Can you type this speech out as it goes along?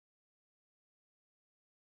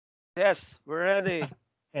Yes, we're ready.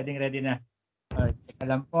 Ready na. Teka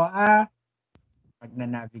lang po, pag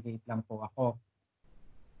na-navigate lang po ako.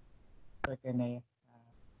 So, can I,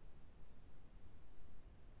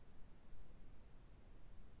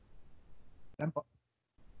 lang po.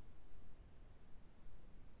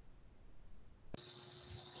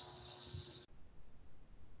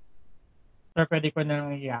 Sir, pwede ko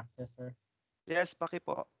na i-access, sir. Yes, paki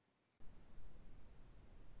po.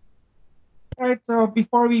 Alright, so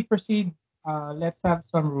before we proceed, let's have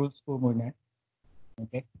some rules po muna.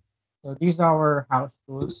 Okay? So these are our house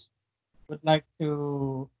rules. Would like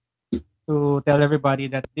to tell everybody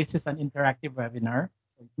that this is an interactive webinar.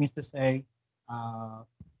 So it means to say,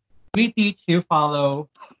 we teach, you follow,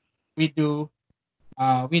 we do,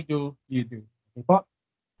 you do. Okay po?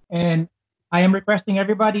 And I am requesting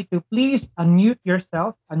everybody to please unmute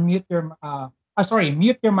yourself, mute your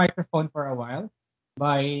microphone for a while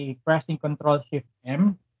by pressing Control Shift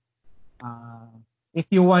M. If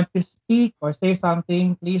you want to speak or say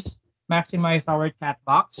something, please maximize our chat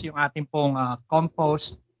box, yung ating pong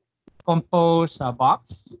compose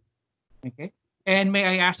box. Okay? And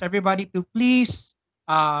may I ask everybody to please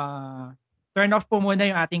turn off po muna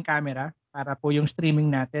yung ating camera para po yung streaming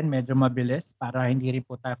natin medyo mabilis para hindi rin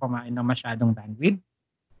po tayo kumain ng masyadong bandwidth.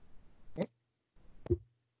 Okay?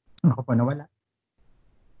 Ako po nawala.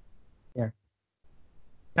 Here.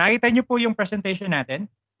 Nakita niyo po yung presentation natin?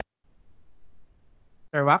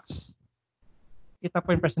 Sir Wax? Kita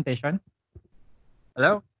po yung presentation?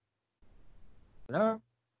 Hello? Hello?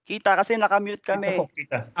 Kita kasi nakamute kami.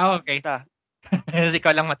 Kita. Okay. Kita. Kasi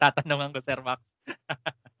ikaw lang matatanungan ko, Sir Wax.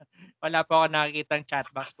 Wala po ako nakikitang chat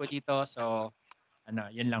box po dito. So,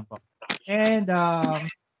 yun lang po. And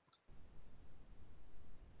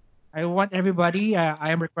I want everybody, I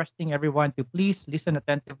am requesting everyone to please listen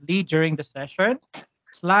attentively during the session.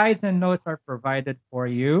 Slides and notes are provided for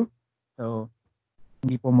you. So,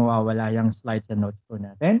 hindi po mawawala yung slides and notes po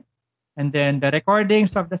natin. And then the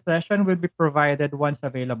recordings of the session will be provided once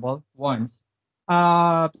available.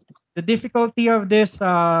 The difficulty of this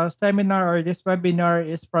seminar or this webinar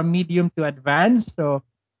is from medium to advanced. So,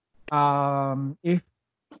 if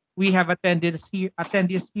we have attendees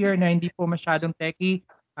here na hindi po masyadong techie,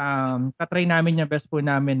 katry namin yung best po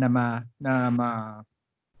namin na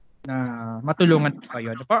matulungan po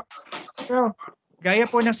kayo. Ano po? So, gaya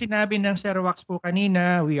po ng sinabi ng Sir Wax po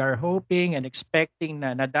kanina, we are hoping and expecting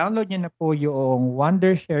na na-download niyo na po yung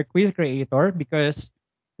Wondershare Quiz Creator because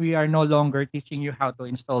we are no longer teaching you how to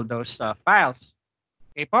install those files.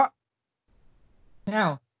 Okay po?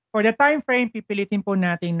 Now, for the time frame, pipilitin po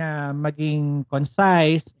natin na maging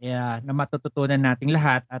concise, na matututunan natin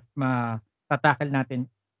lahat at matatakal natin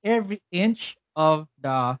every inch of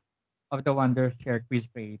the Wondershare Quiz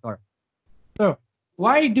Creator. So,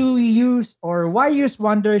 why use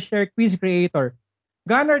Wondershare Quiz Creator?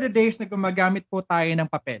 Gone are the days na gumagamit po tayo ng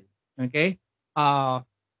papel. Okay?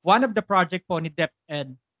 One of the project po ni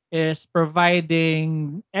DepEd is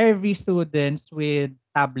providing every students with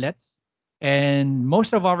tablets. And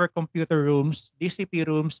most of our computer rooms, DCP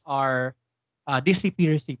rooms, are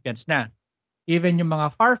DCP recipients na. Even yung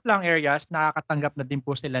mga far-flung areas, nakakatanggap na din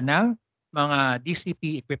po sila ng mga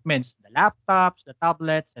DCP equipments, the laptops, the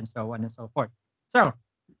tablets, and so on and so forth. So,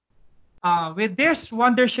 with this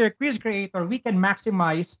Wondershare Quiz Creator, we can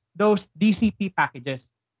maximize those DCP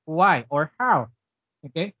packages. Why or how?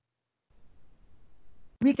 Okay?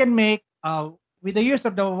 We can make, with the use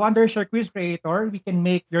of the Wondershare Quiz Creator, we can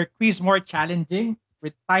make your quiz more challenging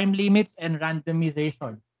with time limits and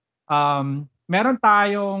randomization. Meron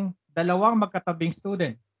tayong dalawang magkatabing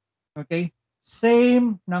student. Okay?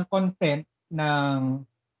 Same ng content ng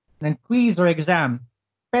quiz or exam.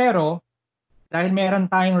 Pero, dahil meron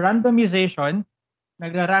tayong randomization,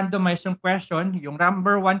 nagra-randomize yung question, yung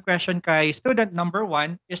number 1 question kay student number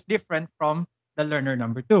 1 is different from the learner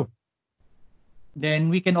number 2.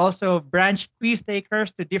 Then we can also branch quiz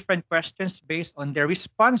takers to different questions based on their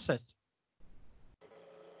responses.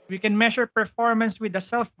 We can measure performance with the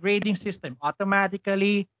self-grading system.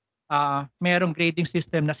 Automatically, merong grading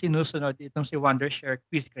system na sinusunod itong si Wondershare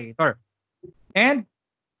Quiz Creator. And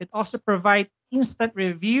it also provides instant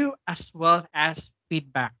review as well as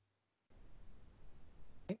feedback.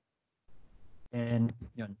 Okay. And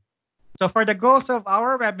yun. So for the goals of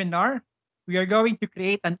our webinar, we are going to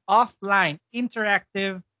create an offline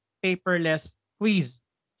interactive paperless quiz.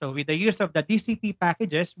 So with the use of the DCP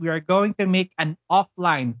packages, we are going to make an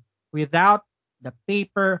offline without the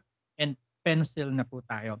paper and pencil na po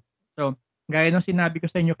tayo. So gaya ng sinabi ko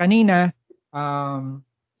sa inyo kanina,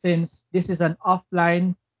 since this is an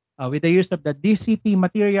offline with the use of the DCP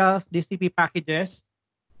materials, DCP packages,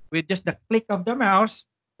 with just the click of the mouse,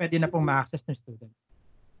 pwede na pong ma-access ng students.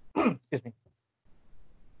 Excuse me.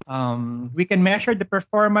 We can measure the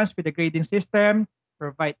performance with the grading system,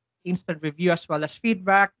 provide instant review as well as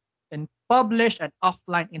feedback, and publish an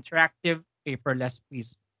offline interactive paperless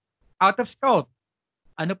quiz. Out of scope,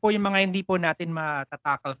 ano po yung mga hindi po natin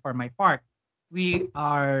matatakal for my part? We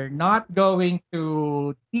are not going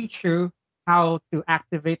to teach you how to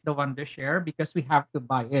activate the Wondershare because we have to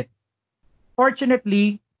buy it.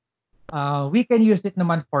 Fortunately, we can use it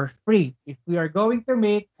naman for free. If we are going to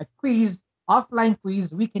make a quiz, offline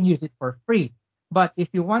quiz, we can use it for free. But if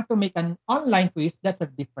you want to make an online quiz, that's a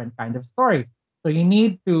different kind of story. So you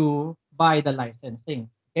need to buy the licensing.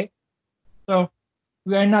 Okay. So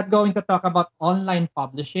we are not going to talk about online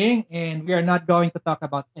publishing, and we are not going to talk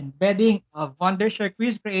about embedding a Wondershare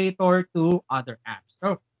quiz creator to other apps.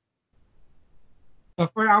 So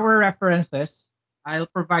for our references, I'll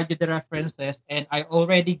provide you the references, and I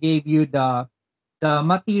already gave you the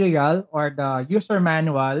material or the user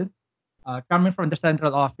manual coming from the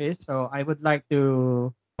central office. So I would like to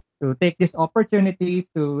take this opportunity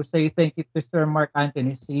to say thank you to Sir Mark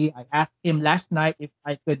Anthony C. I asked him last night if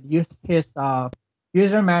I could use his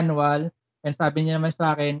user manual, and sabi niya naman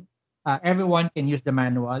sa akin, everyone can use the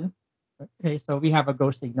manual. Okay, so we have a go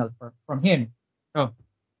signal from him.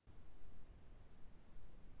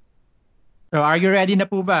 So are you ready na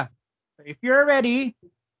po ba? So if you're ready,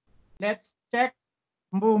 let's check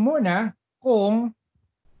muna kung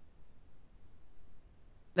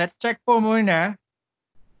let's check po muna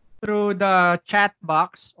through the chat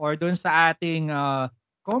box or dun sa ating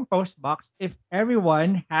compose box if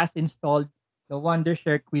everyone has installed the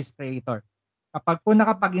Wondershare Quiz Creator. Kapag po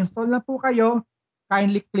nakapag-install na po kayo,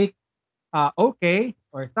 kindly click OK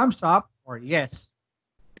or thumbs up or yes.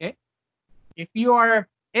 Okay? If you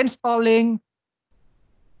are installing,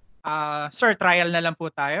 Sir, trial na lang po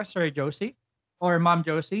tayo, Sir Josie or Ma'am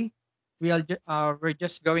Josie. We're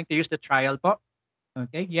just going to use the trial po.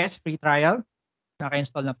 Okay, yes, free trial.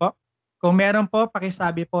 Naka-install na po. Kung meron po,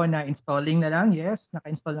 pakisabi po na installing na lang. Yes,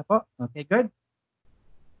 naka-install na po. Okay, good.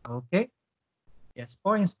 Okay. Yes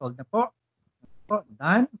po, installed na po.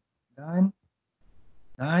 Done. Done.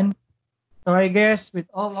 Done. So I guess with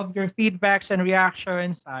all of your feedbacks and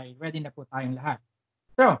reactions, ay ready na po tayong lahat.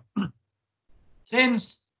 So,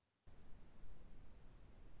 since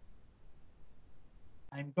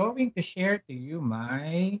I'm going to share to you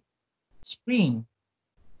my screen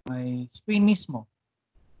mismo.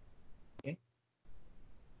 Okay.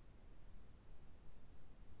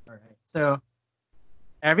 All right. So,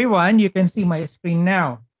 everyone, you can see my screen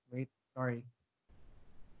now. Wait, sorry.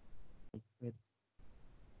 Wait.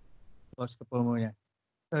 Close ko po muna.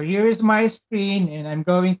 So here is my screen, and I'm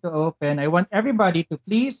going to open. I want everybody to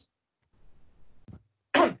please,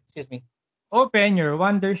 excuse me, open your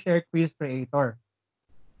Wondershare Quiz Creator.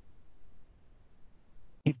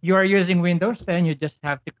 If you are using Windows 10, you just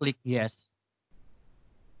have to click yes.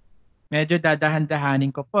 Medyo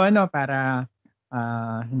dadahan-dahanin ko po para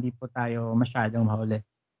hindi po tayo masyadong mahuli.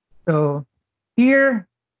 So here,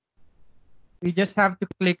 we just have to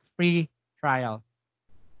click free trial.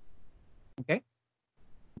 Okay?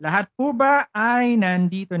 Lahat po ba ay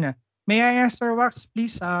nandito na? May I ask Sir Wax,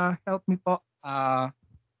 please help me po.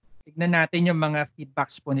 Tignan natin yung mga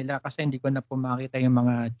feedbacks po nila kasi hindi ko na po makita yung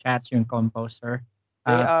mga chats, yung composer.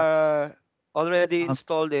 They are already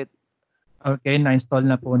installed it. Okay, na-install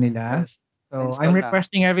na po nila. Yes, so I'm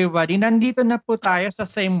requesting everybody, nandito na po tayo sa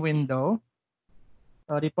same window.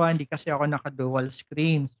 Sorry po, hindi kasi ako naka-dual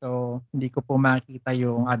screen. So hindi ko po makita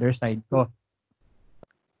yung other side ko.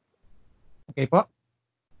 Okay po?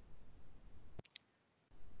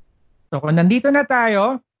 So kung nandito na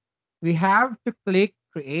tayo, we have to click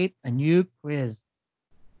create a new quiz.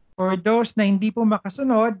 For those na hindi po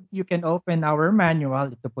makasunod, you can open our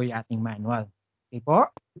manual. Ito po yung ating manual. Okay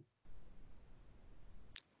po?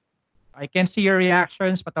 I can see your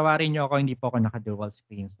reactions. Patawarin nyo ako, hindi po ako naka-dual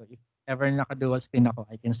screen. So if ever naka-dual screen ako,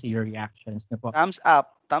 I can see your reactions na po. Thumbs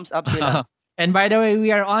up. Thumbs up sila. And by the way,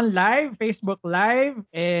 we are on live, Facebook Live,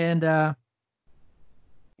 and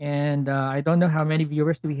I don't know how many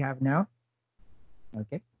viewers do we have now.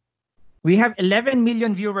 Okay. We have 11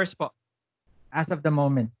 million viewers po as of the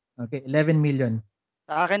moment. Okay, 11 million.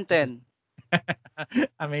 Sa akin 10.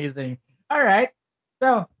 Amazing. All right.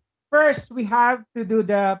 So, first, we have to do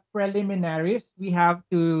the preliminaries. We have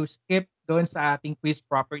to skip doon sa ating quiz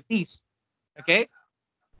properties. Okay?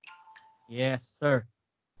 Yes, sir.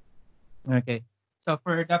 Okay. So,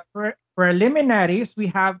 for the preliminaries,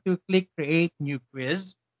 we have to click create new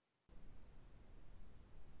quiz.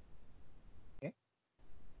 Okay.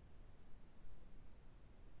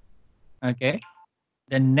 Okay.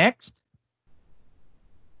 Then next,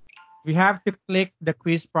 We have to click the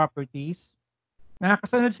quiz properties.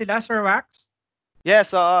 Nakakasunod sila, Sir Wax?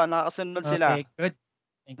 Yes, oo, nakasunod sila. Okay, good.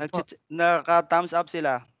 Thank you po. Naka-thumbs up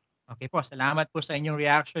sila. Okay po, salamat po sa inyong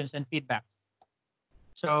reactions and feedback.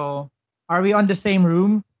 So, are we on the same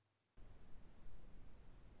room?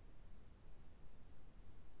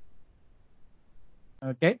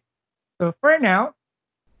 Okay. So for now,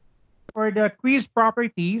 for the quiz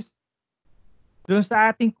properties, dun sa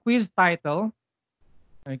ating quiz title,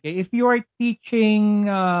 okay, if you are teaching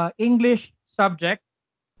English subject,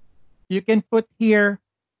 you can put here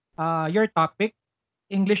your topic,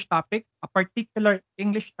 English topic, a particular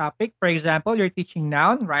English topic. For example, you're teaching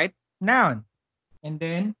noun, right? Noun. And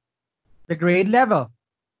then the grade level.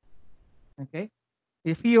 Okay.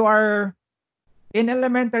 If you are in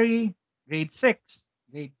elementary, grade 6,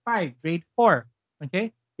 grade 5, grade 4.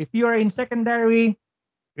 Okay. If you are in secondary,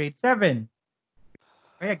 grade 7,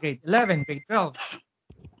 okay, grade 11, grade 12.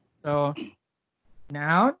 So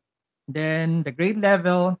noun, then the grade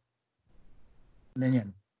level, then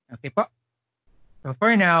yan. Okay po. So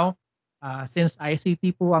for now, since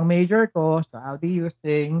ICT po ang major ko, so I'll be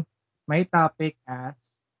using my topic as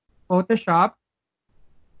Photoshop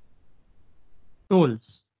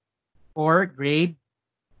tools for grade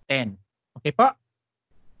 10. Okay po?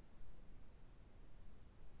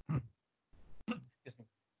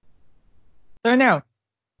 So now,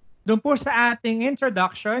 dun po sa ating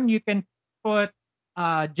introduction, you can put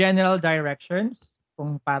general directions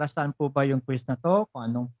kung para saan po ba yung quiz na to, kung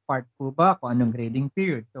anong part po ba, kung anong grading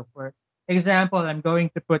period. So for example, I'm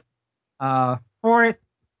going to put fourth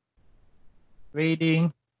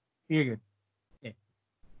grading period. Okay.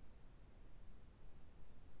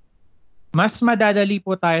 Mas madadali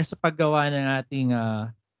po tayo sa paggawa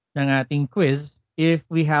ng ating quiz if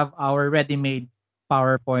we have our ready-made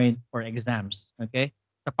PowerPoint for exams. Okay?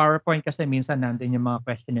 Sa PowerPoint kasi minsan nandun yung mga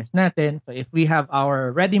questionnaires natin. So if we have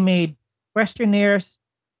our ready-made questionnaires,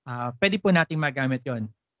 pwede po natin magamit yon.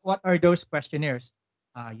 What are those questionnaires?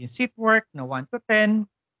 Yung seat work na 1 to 10,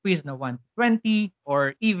 quiz na 1 to 20,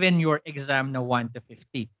 or even your exam na 1 to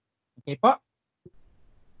 50. Okay po?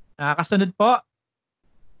 Nakakasunod po?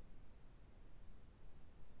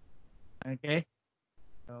 Okay.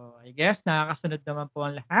 So I guess nakakasunod naman po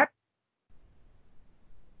ang lahat.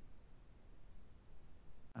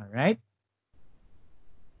 All right.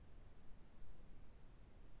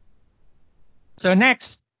 So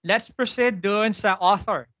next, let's proceed dun sa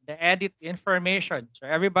author, the edit information. So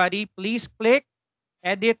everybody, please click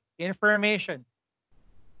edit information.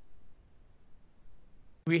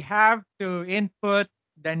 We have to input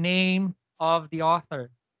the name of the author,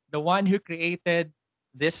 the one who created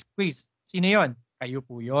this quiz. Sino yon? Kayo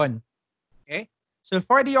po yon. Okay? So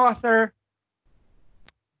for the author,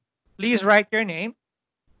 please write your name.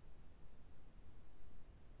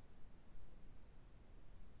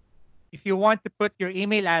 If you want to put your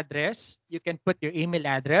email address, you can put your email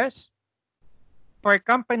address. For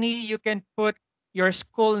company, you can put your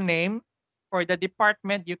school name. For the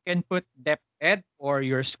department, you can put DepEd or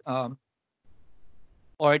your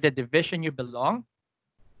or the division you belong.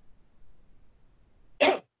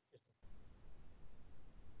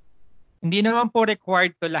 Hindi naman po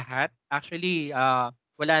required to lahat. Actually,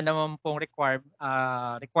 wala naman pong required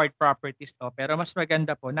properties to. Pero mas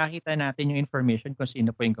maganda po, nakita natin yung information kung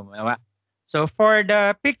sino po yung gumawa. So for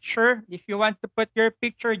the picture, if you want to put your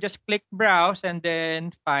picture, just click browse and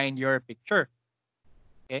then find your picture.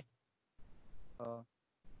 Okay? So,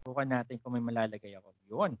 bukan natin kung may malalagay ako.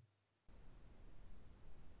 Yun.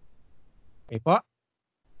 Okay po?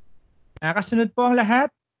 Nakasunod po ang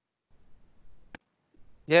lahat?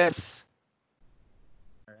 Yes.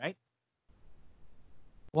 All right.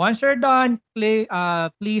 Once you're done,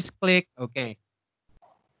 please click OK.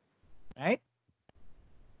 Right?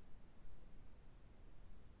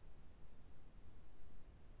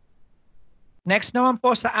 Next naman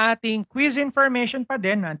po sa ating quiz information pa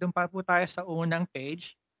din, nandun pa po tayo sa unang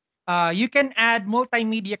page. You can add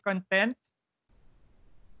multimedia content.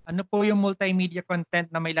 Ano po yung multimedia content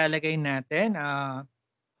na may lalagay natin?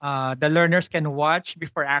 The learners can watch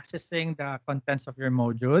before accessing the contents of your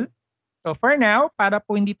module. So for now, para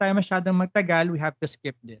po hindi tayo masyadong magtagal, we have to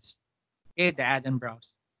skip this. Okay, the add and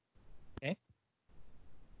browse. Okay.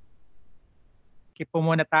 Skip po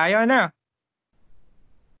muna tayo na.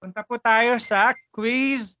 Punta po tayo sa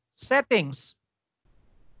quiz settings.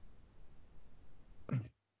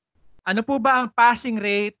 Ano po ba ang passing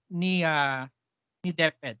rate ni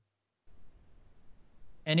DepEd?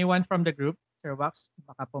 Anyone from the group? Sir Wax,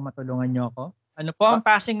 baka po matulungan nyo ako. Ano po ang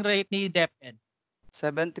passing rate ni DepEd?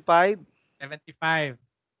 75. 75.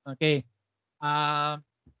 Okay.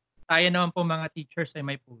 tayo naman po mga teachers ay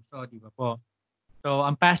may puso, di ba po? So,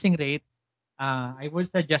 ang passing rate, I would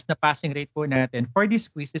suggest na passing rate po natin for this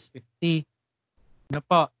quiz is 50. Ano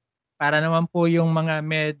po? Para naman po yung mga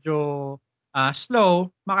medyo slow,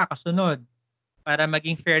 makakasunod. Para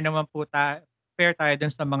maging fair naman po fair tayo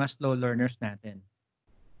dun sa mga slow learners natin.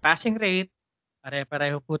 Passing rate,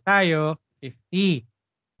 pare-pareho po tayo, 50.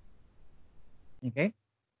 Okay?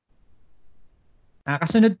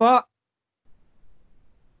 Nakasunod po.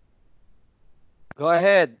 Go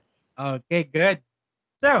ahead. Okay, good.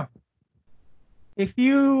 So, if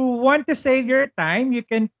you want to save your time, you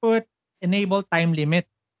can put enable time limit.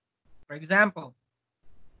 For example,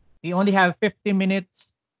 we only have 50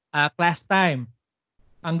 minutes class time.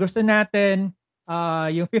 Ang gusto natin,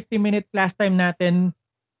 yung 50-minute class time natin,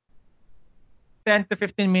 10 to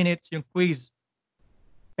 15 minutes yung quiz.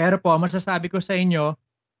 Pero po, masasabi ko sa inyo,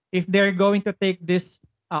 if they're going to take this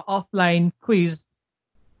offline quiz,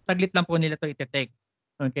 saglit lang po nila to iti-take.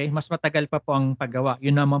 Okay? Mas matagal pa po ang paggawa.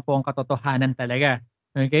 Yun naman po ang katotohanan talaga.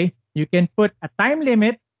 Okay? You can put a time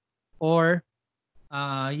limit or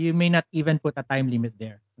you may not even put a time limit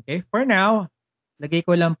there. Okay? For now, lagay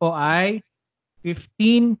ko lang po ay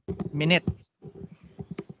 15 minutes.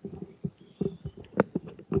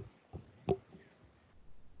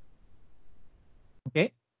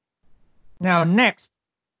 Okay? Now, next,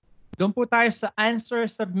 doon po tayo sa answer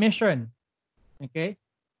submission. Okay?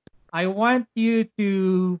 I want you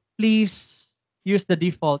to please use the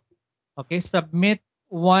default. Okay? Submit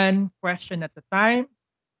one question at a time.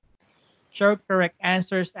 Show correct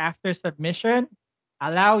answers after submission.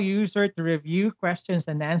 Allow user to review questions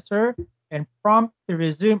and answer. And prompt to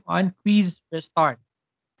resume on quiz restart.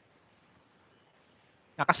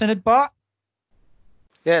 Nakasunod po?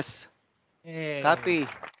 Yes. Hey, Copy.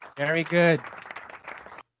 very good.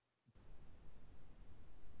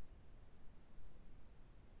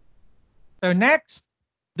 So next,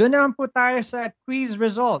 doon naman po tayo sa quiz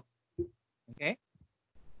result. Okay?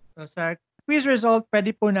 So sa quiz result,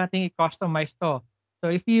 pwede po natin i-customize to. So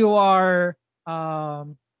if you are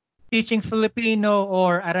teaching Filipino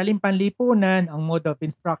or aralin panlipunan, ang mode of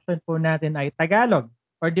instruction po natin ay Tagalog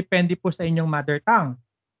or depende po sa inyong mother tongue.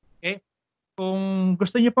 Okay? Kung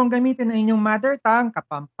gusto niyo pong gamitin ang inyong mother tongue,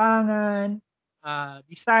 Kapampangan,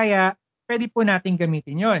 Bisaya, pwede po natin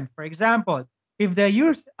gamitin yon. For example, if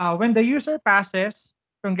when the user passes,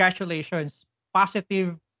 congratulations,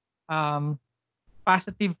 positive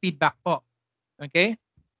feedback po. Okay?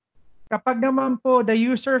 Kapag naman po the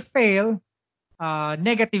user fail,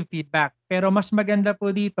 negative feedback. Pero mas maganda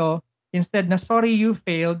po dito, instead na sorry you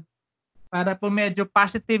failed, para po medyo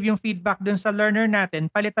positive yung feedback dun sa learner natin,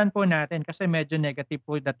 palitan po natin kasi medyo negative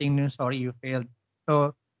po dating yung sorry you failed.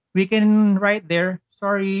 So, we can write there,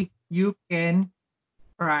 sorry, you can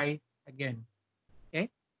try again. Okay?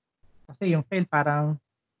 Kasi yung fail parang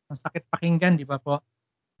ang sakit pakinggan, di ba po?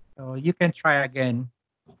 So, you can try again.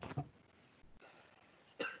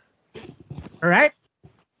 Alright?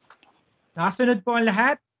 Nakasunod po ang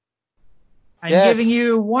lahat? I'm giving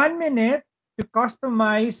you 1 minute to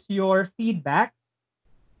customize your feedback,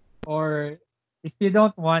 or if you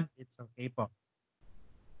don't want, it's okay po.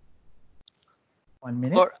 1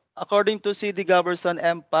 minute. According to CD Gaberson,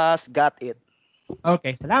 MPAS got it.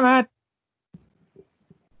 Okay, salamat.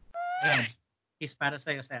 Ayan. Kiss para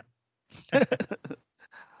sa'yo, sir.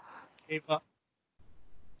 Okay po.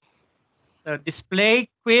 So,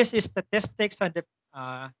 display quiz statistics on the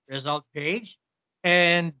result page.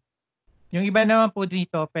 And yung iba naman po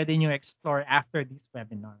dito, pwede nyo explore after this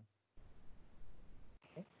webinar.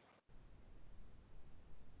 Okay.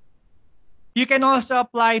 You can also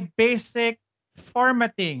apply basic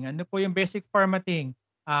formatting. Ano po yung basic formatting?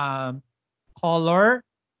 Color,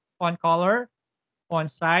 font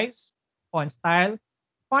size, font style,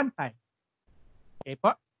 font type. Okay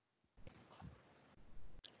po?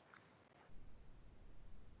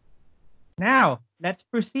 Now, let's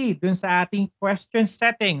proceed dun sa ating question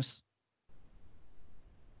settings.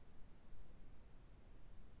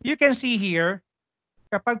 You can see here,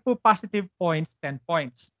 kapag po positive points, 10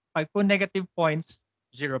 points. Pag po negative points,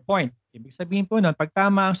 0 point. Ibig sabihin po nun, pag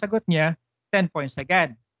tama ang sagot niya, 10 points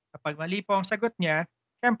agad. Kapag mali po ang sagot niya,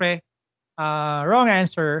 syempre, wrong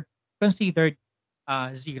answer, considered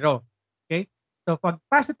 0. Okay? So pag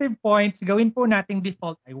positive points, gawin po nating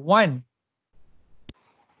default ay 1.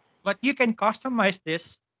 But you can customize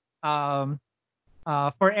this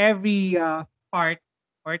for every part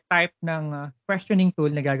or type ng questioning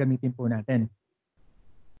tool na gagamitin po natin.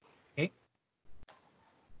 Okay?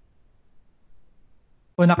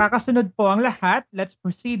 Kung nakakasunod po ang lahat, let's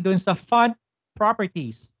proceed dun sa font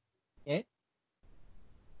properties. Okay?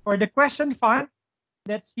 For the question font,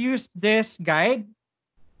 let's use this guide.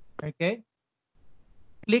 Okay?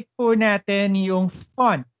 Click po natin yung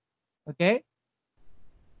font. Okay?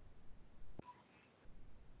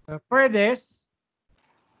 So for this,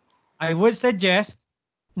 I would suggest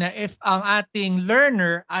na if ang ating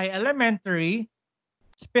learner ay elementary,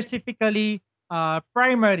 specifically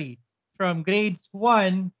primary, from grades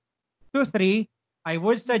 1 to 3, I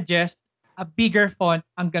would suggest a bigger font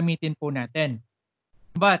ang gamitin po natin.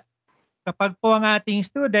 But kapag po ang ating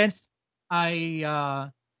students ay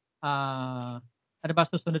ano ba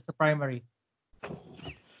susunod sa primary?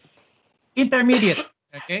 Intermediate.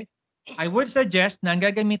 Okay? I would suggest na ang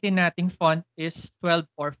gagamitin nating font is 12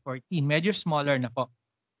 or 14. Medyo smaller na po.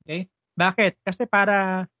 Okay? Bakit? Kasi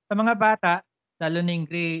para sa mga bata, lalo na yung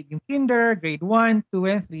grade, yung kinder, grade 1,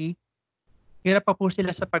 2, and 3, hirap pa po sila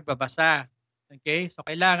sa pagbabasa. Okay? So,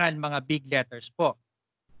 kailangan mga big letters po.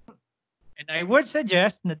 And I would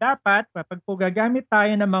suggest na dapat, kapag po gagamit tayo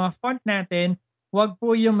ng mga font natin, wag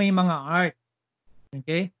po yung may mga art.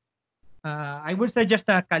 Okay? I would suggest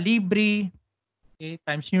na Calibri, okay,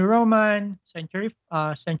 Times New Roman, Century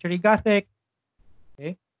Gothic.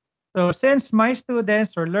 Okay? So since my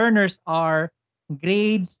students or learners are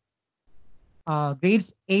grades 8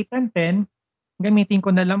 and 10, gamitin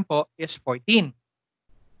ko na lang po is 14.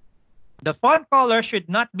 The font color should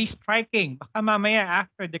not be striking. Baka mamaya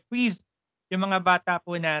after the quiz, yung mga bata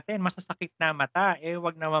po natin, masasakit na mata.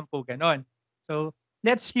 Wag naman po ganon. So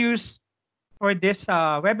let's use for this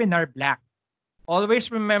webinar black.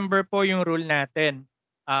 Always remember po yung rule natin.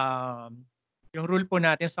 Yung rule po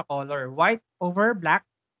natin sa color. White over black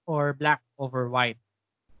or black over white.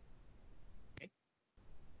 Okay.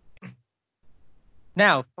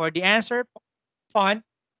 Now, for the answer font,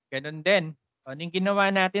 ganun din. Ano yung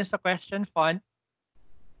ginawa natin sa question font?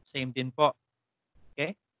 Same din po.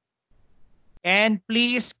 Okay? And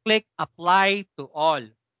please click apply to all.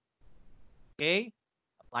 Okay?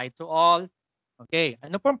 Apply to all. Okay.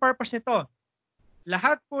 Ano pong purpose nito?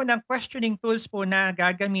 Lahat po ng questioning tools po na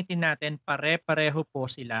gagamitin natin, pare-pareho po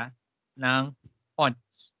sila ng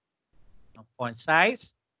fonts. Ng font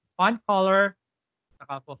size, font color,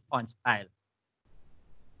 saka po font style.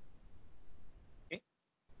 Okay.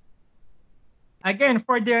 Again,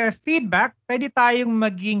 for the feedback, pwede tayong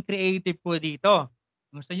maging creative po dito.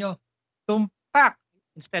 Gusto nyo, tumpak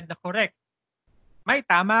instead na correct. May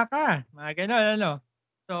tama ka. Mga gano'n, ano.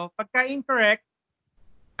 So, pagka incorrect,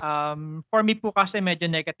 for me po kasi medyo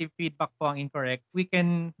negative feedback po ang incorrect, we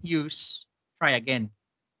can use try again.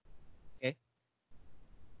 Okay?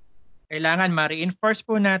 Kailangan ma-reinforce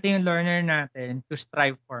po natin yung learner natin to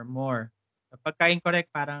strive for more. So, pagka incorrect,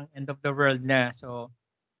 parang end of the world na. So,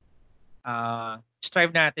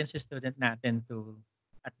 strive natin si student natin to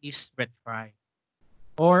at least retry.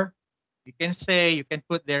 Or, you can say, you can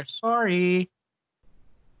put there, sorry.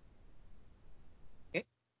 Okay.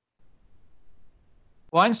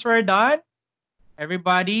 Once we're done,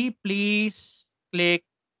 everybody, please click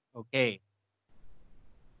OK.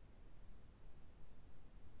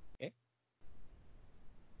 Okay.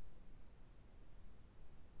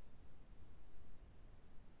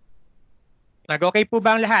 Nag-okay po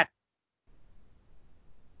ba ang lahat?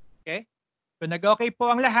 Okay. So nag-okay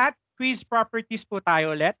po ang lahat, quiz properties po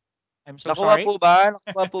tayo ulit. I'm so Nakuha sorry. po ba?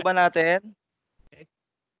 Nakuha po ba natin? Okay.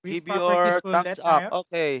 Quiz Give properties your po ulit thumbs up. tayo.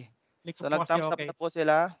 Okay. Click So po kasi nag-thumbs up okay. na po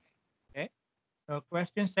sila. Okay. So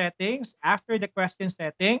question settings. After the question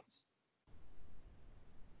settings,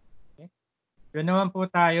 okay, yun naman po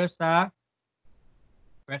tayo sa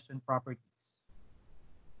question properties.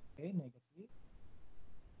 Okay, negative.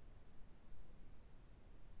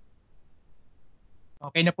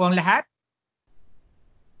 Okay na po ang lahat?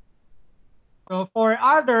 So for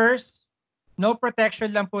others, no protection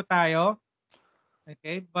lang po tayo.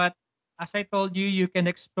 Okay, but as I told you, you can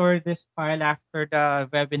explore this file after the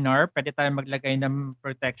webinar. Pwede tayo maglagay ng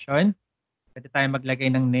protection. Pwede tayo maglagay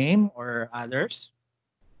ng name or others.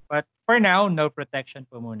 But for now, no protection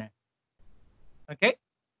po muna. Okay?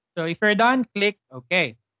 So if you're done, click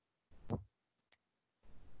OK.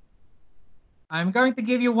 I'm going to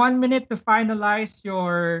give you 1 minute to finalize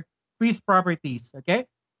your quiz properties. Okay?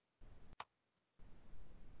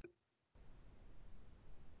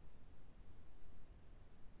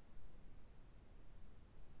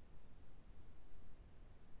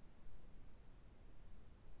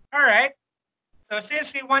 All right. So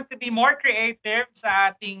since we want to be more creative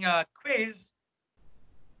sa ating quiz,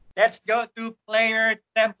 let's go to player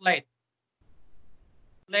template.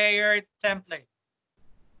 Player template.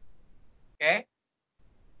 Okay?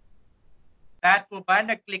 Lahat po ba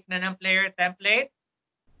nag-click na ng player template?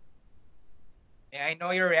 May I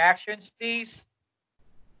know your reactions, please?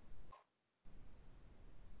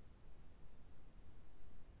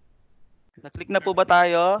 Na-click na po ba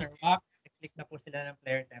tayo? Sir Wax, click na po sila ng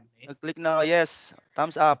player template. Nag-click na ako. Yes.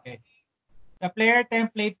 Thumbs up. Okay. Sa player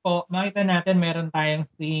template po, makita natin meron tayong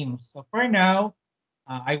themes. So for now,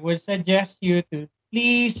 I would suggest you to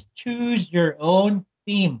please choose your own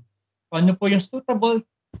theme. Kung ano po yung suitable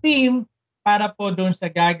theme para po doon sa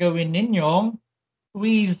gagawin ninyong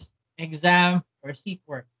quiz, exam, or seat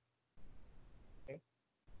work. Okay.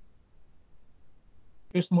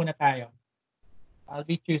 Choose muna tayo. I'll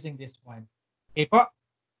be choosing this one. Okay po.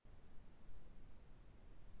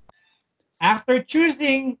 After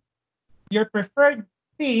choosing your preferred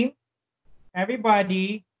theme,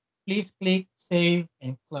 everybody, please click Save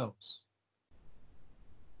and Close.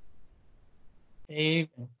 Save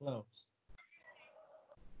and close.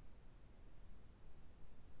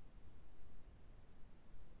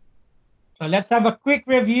 So let's have a quick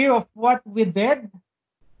review of what we did.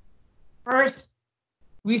 First,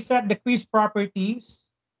 we set the quiz properties.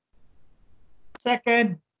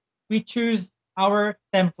 Second, we choose our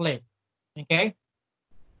template. Okay.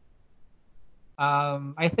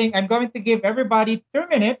 I think I'm going to give everybody 2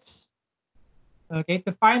 minutes, okay,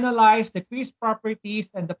 to finalize the quiz properties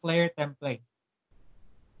and the player template.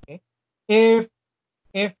 Okay.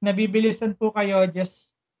 If nabibilisan po kayo, just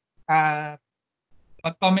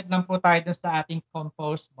mag-comment lang po tayo dun sa ating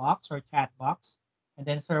compose box or chat box, and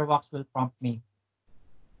then Sir Wax will prompt me.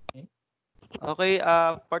 Okay,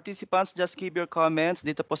 participants, just keep your comments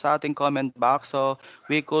dito po sa ating comment box. So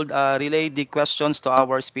we could relay the questions to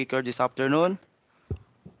our speaker this afternoon.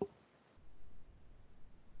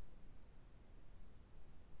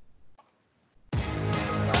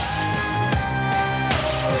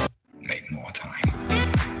 Make more time.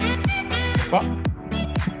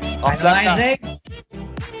 Finalizing.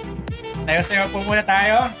 Sayo-sayo po muna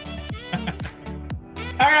tayo.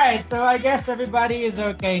 Alright, so I guess everybody is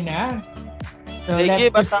okay na. So They let's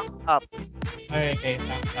give a just... thumbs up. Okay,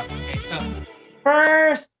 thumbs up. Okay, so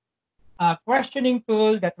first questioning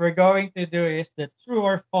tool that we're going to do is the true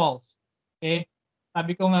or false. Okay,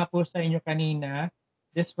 sabi ko nga po sa inyo kanina,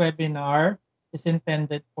 this webinar is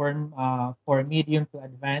intended for medium to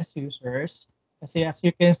advanced users. Kasi as you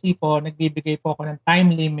can see po, nagbibigay po ako ng time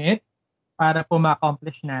limit para po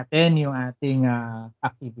ma-accomplish natin yung ating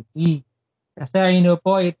activity. Kasi I know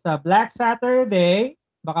po, it's a Black Saturday.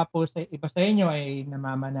 Baka po sa iba sa inyo ay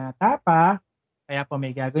namamanata pa. Kaya po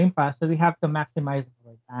may gagawin pa. So we have to maximize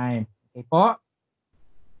our time. Okay po?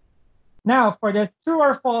 Now, for the true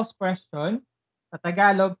or false question, sa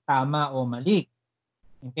Tagalog, tama o mali.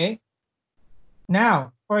 Okay?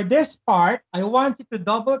 Now, for this part, I want you to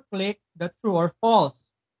double-click the true or false.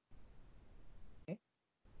 Okay?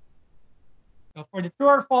 So for the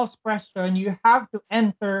true or false question, you have to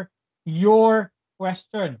enter your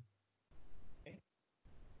question. Okay?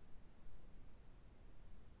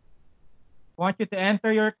 I want you to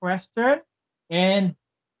enter your question and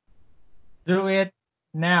do it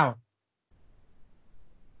now.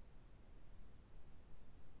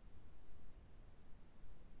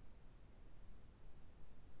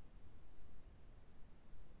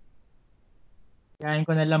 Kain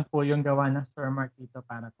ko na lang po yung gawa ng Sir Mark dito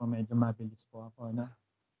para po medyo mabilis po ako, no?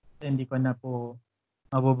 Kasi hindi ko na po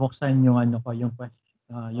mabubuksan yung ano ko, yung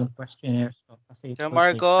questionnaires ko kasi it Sir will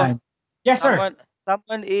take Marco, time. Yes, sir.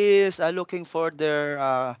 Someone is looking for their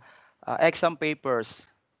exam papers.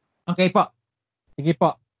 Okay po. Sige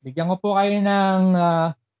po. Bigyan ko po kayo ng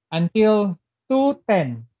until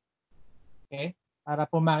 2:10. Okay? Para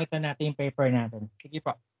po makita natin yung paper natin. Sige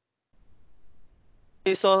po.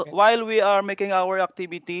 Okay, so while we are making our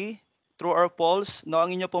activity, true or false, no, ang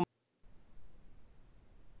inyo po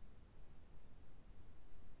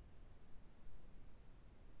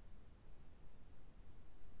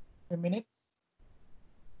 2 minutes.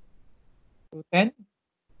 2:10.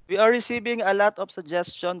 we are receiving a lot of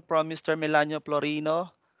suggestion from Mr. Melanio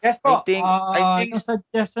Florino. Yes po. I think yung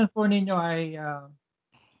suggestion po ninyo ay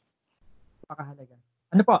pakahalaga.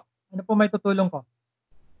 Ano po? Ano po may tutulong ko?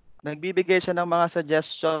 nagbibigay siya ng mga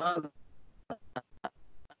suggestion.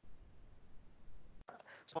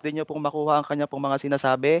 So, hindi nyo pong makuha ang kanya pong mga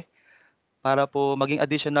sinasabi para po maging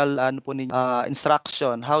additional po ninyo,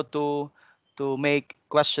 instruction how to make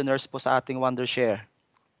questionnaires po sa ating Wondershare.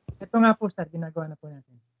 Ito nga po sir, ginagawa na po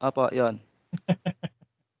natin. Opo, yon.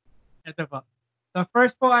 Ito po. So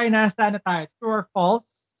first po ay nasa ano tayo, true or false.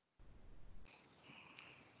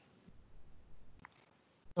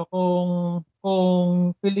 So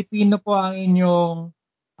kung Filipino po ang inyong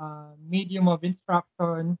medium of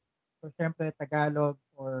instruction, so syempre Tagalog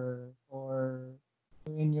or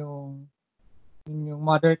yung inyong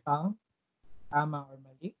mother tongue, tama or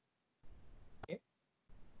mali. Okay.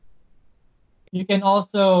 You can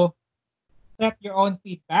also set your own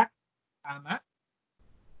feedback. Tama.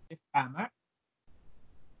 If tama.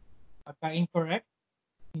 Pagka incorrect,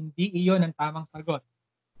 hindi iyon ang tamang sagot.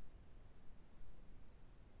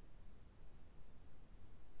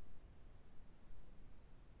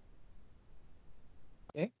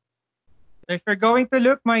 Okay? So if you're going to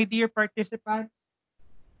look, my dear participants,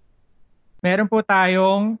 meron po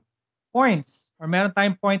tayong points or meron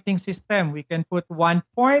tayong pointing system. We can put 1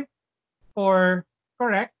 point for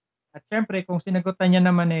correct. At syempre, kung sinagutan niya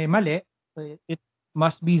naman eh mali, so it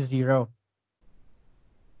must be 0.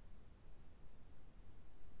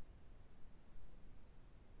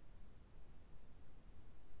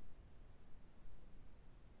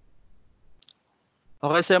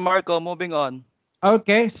 Okay, Sir Marco, moving on.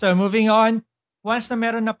 Okay, so moving on. Once na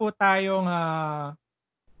meron na po tayong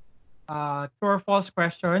true or false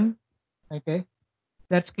question, okay,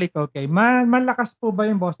 let's click okay. Malakas po ba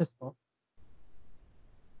yung boses ko?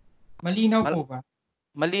 Malinaw po ba?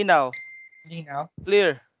 Malinaw. Malinaw?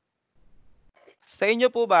 Clear. Sa inyo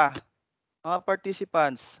po ba, mga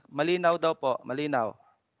participants, malinaw daw po, malinaw.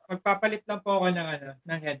 Magpapalit lang po ako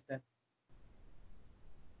ng headset.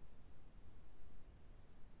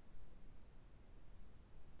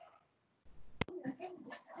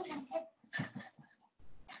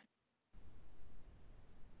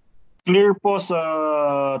 Clear po sa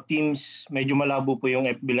Teams, medyo malabo po yung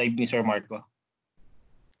FB Live ni Sir Marco.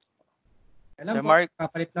 Alam Sir po, Mark,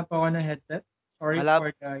 papalit lang po ako ng headset. Sorry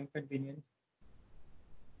for the inconvenience.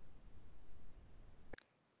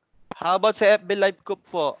 How about sa FB Live ko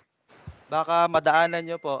po? Baka madaanan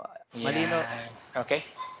nyo po. Malinaw. Yan. Okay.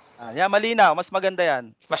 Yan, malinaw. Mas maganda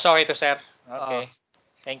yan. Mas okay to, sir. Okay.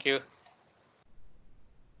 Thank you.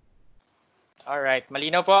 Alright.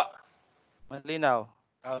 Malinaw po. Malinaw.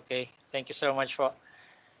 Okay. Thank you so much po.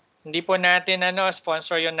 Hindi po natin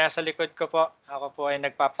sponsor yung nasa likod ko po. Ako po ay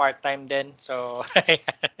nagpa-part-time din. So,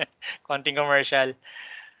 konting commercial.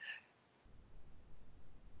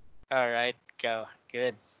 Alright. Go.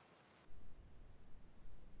 Good.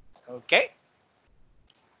 Okay.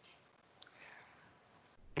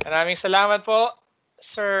 Maraming salamat po,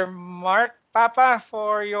 Sir Mark Papa,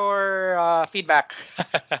 for your feedback.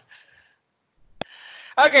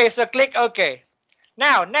 Okay, so click OK.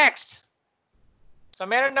 Now, next. So,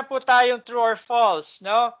 meron na po tayong true or false,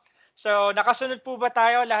 no? So, nakasunod po ba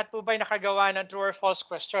tayo? Lahat po ba'y nakagawa ng true or false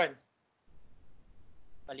question?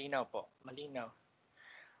 Malinaw po. Malinaw.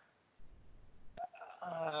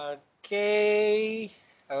 Okay.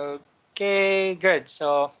 Okay, good.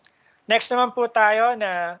 So, next naman po tayo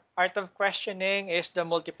na art of questioning is the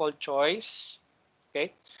multiple choice.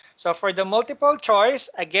 Okay. So, for the multiple choice,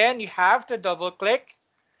 again, you have to double-click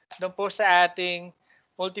doon po sa ating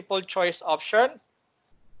multiple choice option.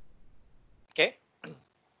 Okay.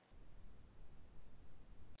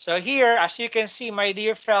 So here, as you can see, my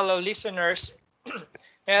dear fellow listeners,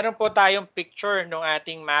 meron po tayong picture ng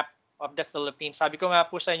ating map of the Philippines. Sabi ko nga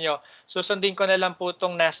po sa inyo, susundin ko na lang po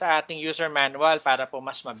itong nasa ating user manual para po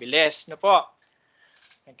mas mabilis. No po?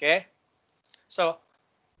 Okay? So,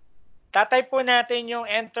 tatype po natin yung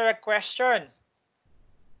enter a question.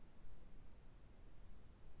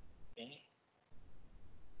 Okay.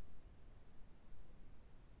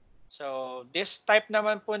 So, this type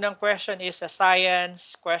naman po ng question is a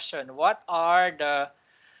science question. What are the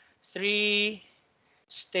 3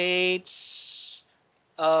 states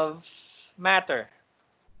of matter?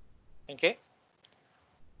 Okay?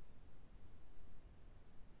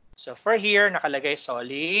 So, for here, nakalagay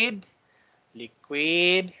solid,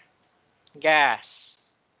 liquid, gas.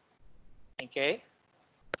 Okay?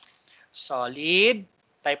 Solid.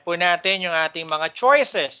 Type po natin yung ating mga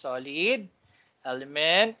choices. Solid,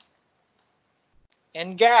 element,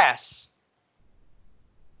 and gas.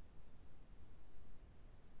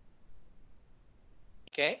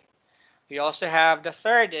 Okay. We also have the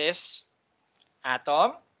third is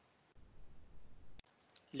atom,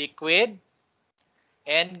 liquid,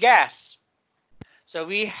 and gas. So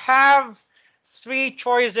we have 3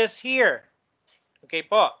 choices here. Okay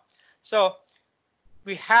po. So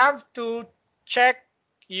we have to check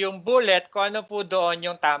yung bullet kung ano po doon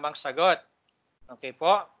yung tamang sagot. Okay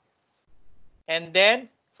po. And then,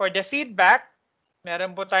 for the feedback,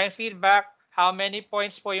 meron po tayong feedback. How many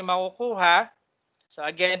points po yung makukuha? So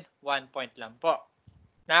again, 1 point lang po.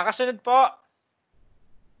 Nakakasunod po.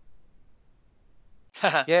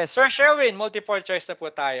 Yes. Sir Sherwin, multiple choice na po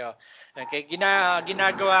tayo. Okay,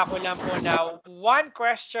 ginagawa ko lang po na 1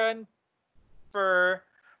 question per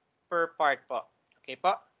part po. Okay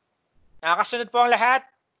po. Nakakasunod po ang lahat?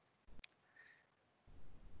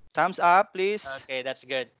 Thumbs up, please. Okay, that's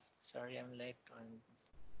good. Sorry, I'm late.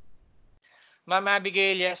 Ma'am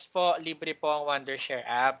Abigail, yes po, libre po ang Wondershare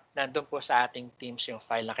app. Nandun po sa ating Teams yung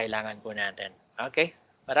file na kailangan po natin. Okay?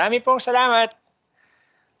 Marami pong salamat.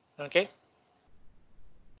 Okay?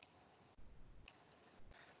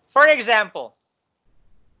 For example,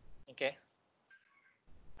 okay?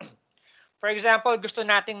 For example, gusto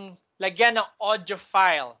nating lagyan ng audio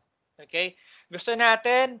file. Okay? Gusto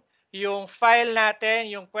natin yung file natin,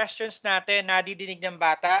 yung questions natin, nadidinig ng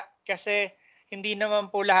bata kasi hindi naman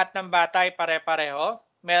po lahat ng bata ay pare-pareho.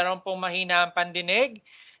 Meron pong mahina ang pandinig,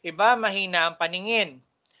 iba mahina ang paningin.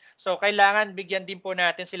 So, kailangan bigyan din po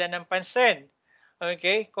natin sila ng pansin.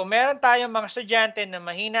 Okay? Kung meron tayong mga estudyante na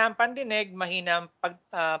mahina ang pandinig, mahina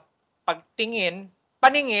ang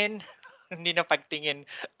paningin, hindi na pagtingin.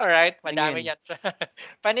 Alright, madami yan.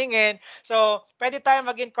 Paningin. So, pwede tayong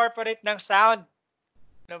mag-incorporate ng sound.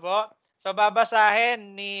 Ano po? So,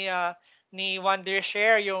 babasahin ni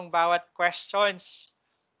Wondershare yung bawat questions.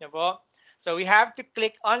 Ano po? So, we have to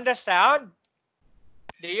click on the sound.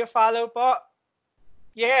 Do you follow po?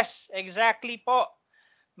 Yes, exactly po.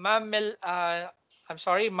 Ma'am, I'm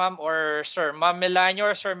sorry, ma'am or sir. Ma'am Melanio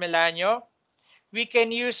or Sir Melanio, we can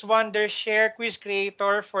use Wondershare Quiz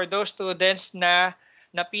Creator for those students na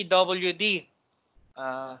PWD.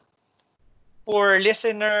 Poor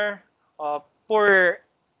listener, poor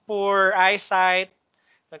eyesight.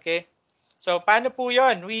 Okay? So, paano po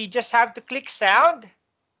yun? We just have to click sound.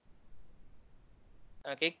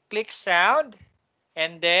 Okay, click sound.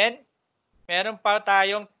 And then, meron pa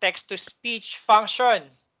tayong text-to-speech function.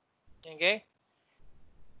 Okay?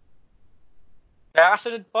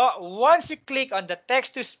 Nakasunod po, once you click on the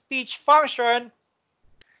text-to-speech function,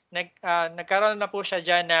 nagkaroon na po siya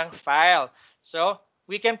dyan ng file. So,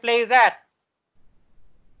 we can play that.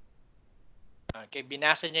 Okay,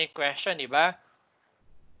 binasa niya yung question, di ba?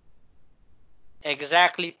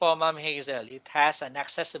 Exactly po, Ma'am Hazel. It has an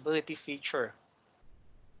accessibility feature.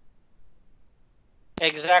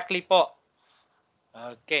 Exactly po.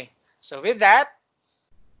 Okay. So with that,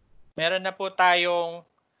 meron na po tayong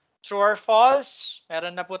true or false.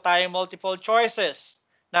 Meron na po tayong multiple choices.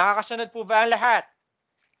 Nakakasunod po ba ang lahat?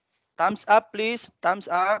 Thumbs up, please. Thumbs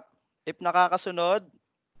up. If nakakasunod.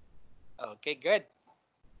 Okay, good.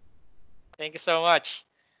 Thank you so much.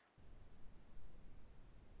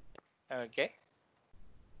 Okay.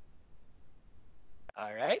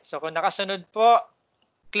 Alright. So kung nakasunod po,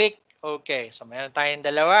 click OK. So meron tayong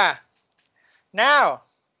dalawa. Now,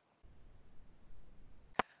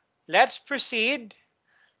 let's proceed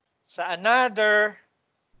sa another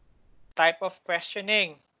type of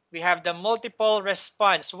questioning. We have the multiple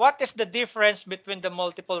response. What is the difference between the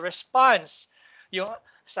multiple response? Yung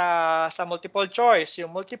sa multiple choice.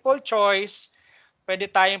 Yung multiple choice, pwede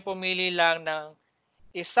tayong pumili lang ng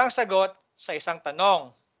isang sagot sa isang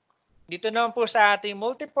tanong. Dito naman po sa ating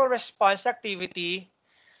multiple response activity,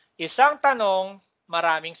 isang tanong,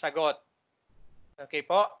 maraming sagot. Okay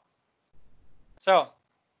po? So,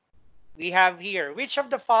 we have here, which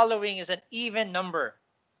of the following is an even number?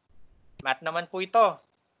 Math naman po ito.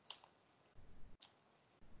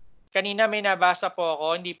 Kanina may nabasa po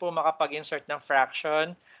ako, hindi po makapag-insert ng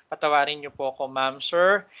fraction. Patawarin niyo po ako, ma'am,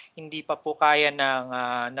 sir. Hindi pa po kaya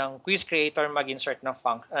ng quiz creator mag-insert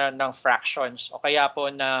ng fractions o kaya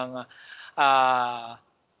po ng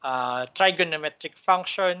trigonometric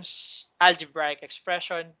functions, algebraic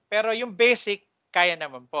expression. Pero yung basic, kaya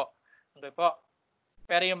naman po. Okay po?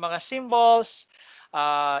 Pero yung mga symbols,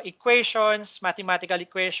 equations, mathematical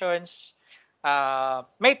equations,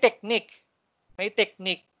 may technique. May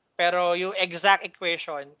technique. Pero yung exact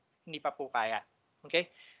equation, hindi pa po kaya.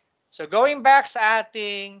 Okay? So going back sa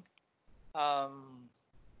ating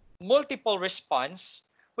multiple response,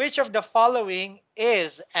 which of the following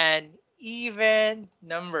is an even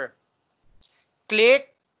number?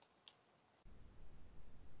 Click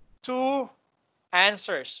two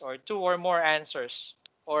answers or two or more answers.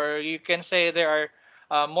 Or you can say there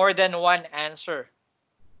are more than one answer.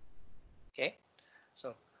 Okay?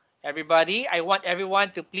 So everybody, I want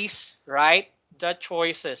everyone to please write the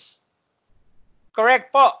choices.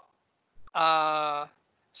 Correct po.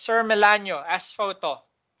 Sir Melanio, as photo.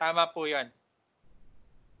 Tama po yun.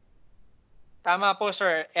 Tama po,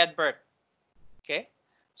 Sir Edbert. Okay?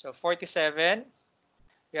 So, 47.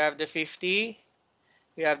 We have the 50.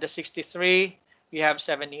 We have the 63. We have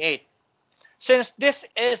 78. Since this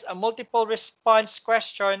is a multiple response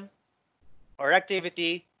question or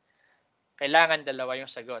activity, kailangan dalawa yung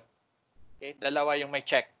sagot. Okay? Dalawa yung may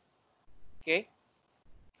check. Okay?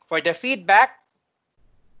 For the feedback,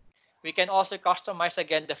 we can also customize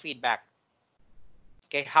again the feedback.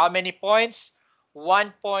 Okay, how many points? 1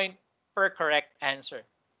 point per correct answer.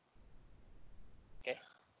 Okay.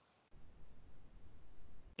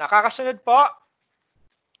 Nakakasunod po?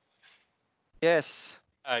 Yes.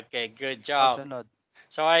 Okay, good job. Kasunod.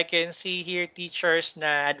 So I can see here teachers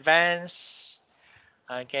na advanced.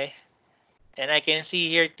 Okay. And I can see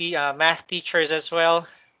here math teachers as well.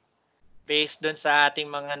 Based dun sa ating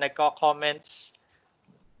mga nagko-comments.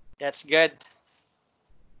 That's good.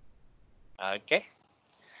 Okay.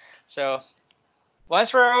 So,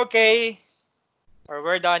 once we're okay, or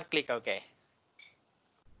we're done, click OK.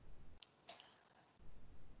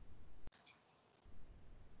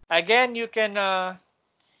 Again, you can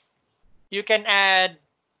add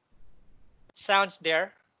sounds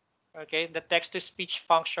there. Okay, the text-to-speech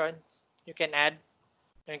function you can add.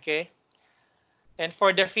 Okay. And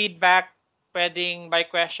for the feedback, pwedeng by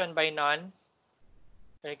question, by none.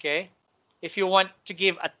 Okay. If you want to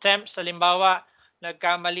give attempts, halimbawa,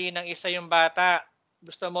 nagkamali ng isa yung bata,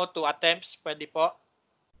 gusto mo 2 attempts, pwede po.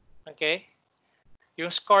 Okay.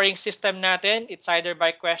 Yung scoring system natin, it's either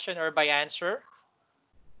by question or by answer.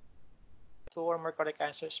 2 or more correct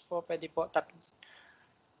answers po, pwede po. 3.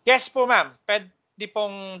 Yes po, ma'am. Pwede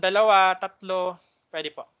pong 2, 3,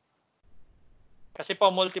 pwede po. Kasi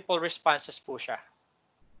po multiple responses po siya.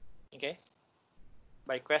 Okay?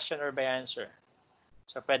 By question or by answer.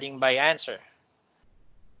 So, pwedeng by answer.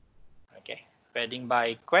 Okay? Pwedeng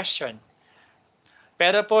by question.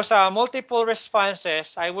 Pero po sa multiple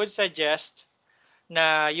responses, I would suggest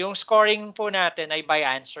na yung scoring po natin ay by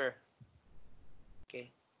answer.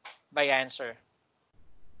 Okay? By answer.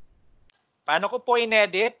 Paano ko po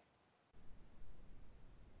inedit?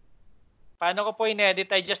 Paano ko po inedit?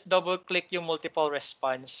 I just double-click yung multiple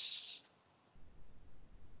response.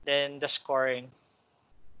 Then the scoring.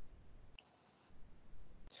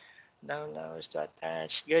 Now is to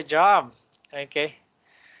attach. Good job. Okay.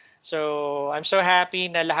 So, I'm so happy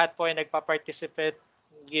na lahat po ay nagpa-participate,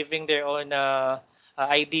 giving their own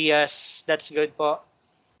ideas. That's good po.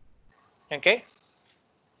 Okay.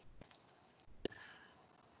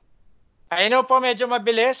 I know po medyo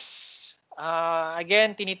mabilis.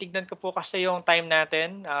 Again, tinitignan ko po kasi yung time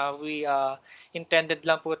natin. We intended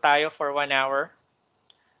lang po tayo for 1 hour.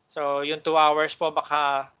 So, yung 2 hours po,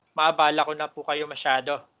 baka maabala ko na po kayo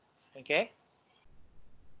masyado. Okay?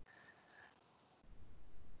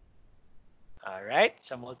 Alright,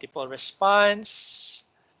 so multiple response.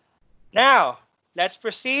 Now, let's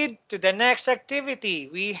proceed to the next activity.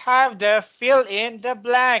 We have the fill in the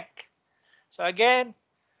blank. So again,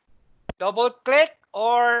 double click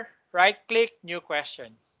or right click, new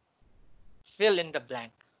question. Fill in the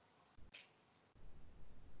blank.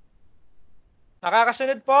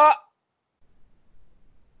 Nakakasunod po?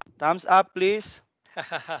 Thumbs up, please.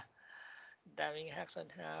 Daming hacks on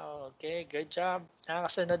how. Okay, good job.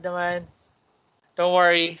 Nakakasunod naman. Don't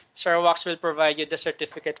worry, Sir Wax will provide you the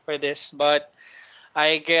certificate for this, but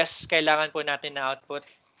I guess kailangan po natin na output.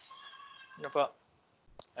 Ano po?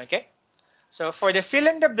 Okay. So for the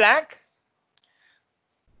fill in the blank,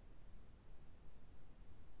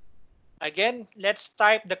 again, let's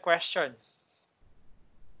type the question.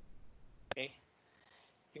 Okay.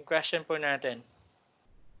 Yung question po natin.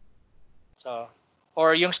 So,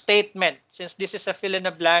 or yung statement. Since this is a fill in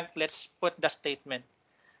the blank, let's put the statement.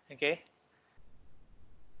 Okay.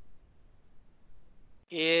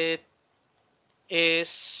 It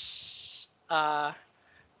is a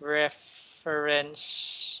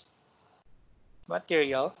reference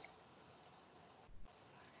material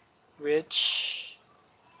which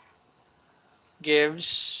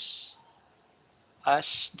gives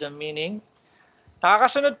us the meaning.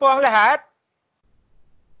 Nakakasunod po ang lahat?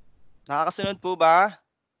 Nakakasunod po ba?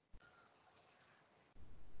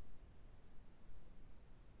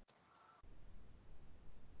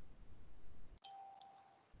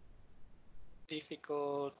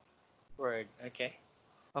 Difficult word. Okay.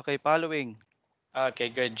 Okay, following. Okay,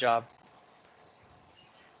 good job.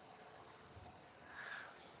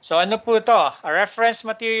 So ano po to? A reference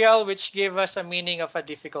material which give us a meaning of a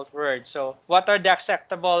difficult word. So what are the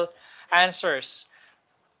acceptable answers?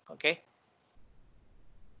 Okay.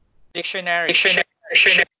 Dictionary.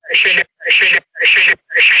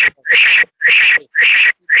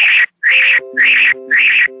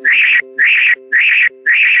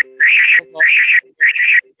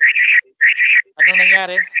 Anong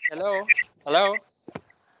nangyari? Hello? Hello?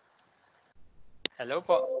 Hello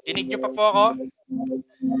po. Dinig niyo pa po ako?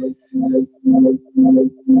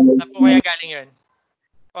 Saan po kaya galing yun?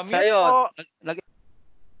 Pamute Sa'yo. po.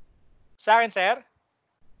 Sa akin, sir?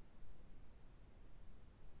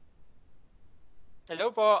 Hello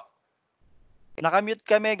po. Nakamute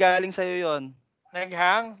kami, galing sa'yo yon.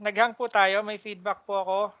 Naghang? Naghang po tayo. May feedback po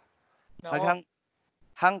ako. Nako.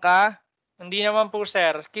 Hang ka? Hindi naman po,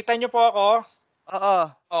 sir. Kita niyo po ako? Oo.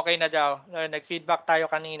 Okay na daw. Nag-feedback tayo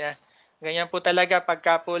kanina. Ganyan po talaga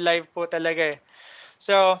pagka po live po talaga eh.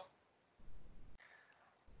 So,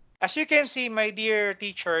 as you can see, my dear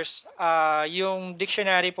teachers, yung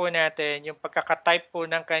dictionary po natin, yung pagkakatype po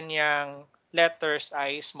ng kanyang letters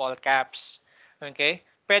ay small caps. Okay?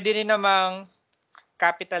 Pwede rin namang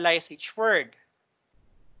capitalize each word.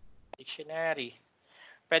 Dictionary.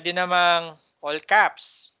 Pwede namang all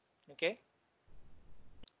caps. Okay?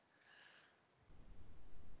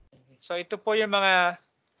 So ito po yung mga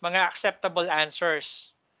acceptable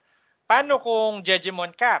answers. Paano kung Jejimon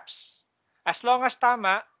caps? As long as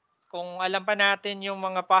tama, kung alam pa natin yung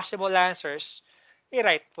mga possible answers,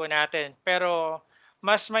 i-write po natin. Pero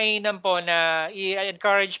mas mainam po na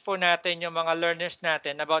i-encourage po natin yung mga learners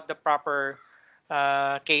natin about the proper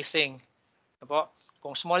casing. Po?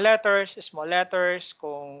 Kung small letters, small letters.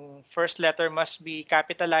 Kung first letter must be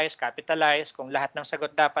capitalized, capitalized. Kung lahat ng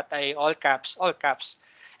sagot dapat ay all caps, all caps.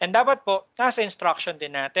 And dapat po, nasa instruction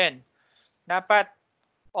din natin. Dapat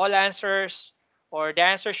all answers or the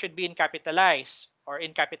answer should be in capitalized or in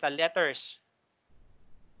capital letters.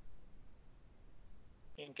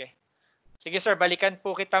 Okay. Sige sir, balikan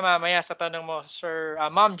po kita mamaya sa tanong mo, Sir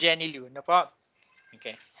Ma'am Jenny Liu. No po?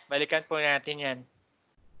 Okay. Balikan po natin yan.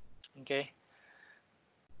 Okay.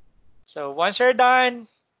 So once you're done,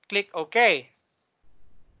 click OK.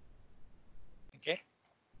 Okay.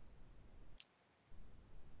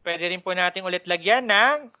 Pwede rin po natin ulit lagyan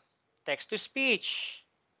ng text-to-speech.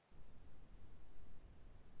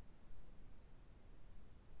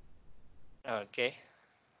 Okay.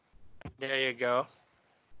 There you go.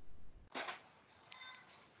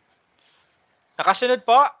 Nakasunod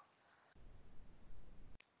po?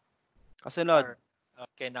 Kasunod.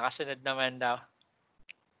 Okay, nakasunod naman daw.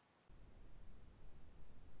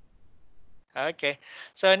 Okay.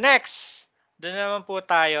 So next, doon naman po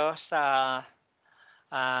tayo sa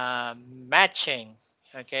matching.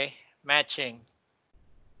 Okay? Matching.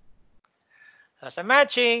 Sa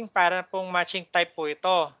matching, para pong matching type po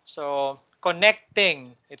ito. So,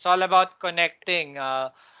 connecting. It's all about connecting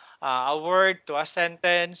a word to a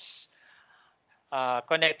sentence,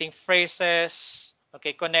 connecting phrases,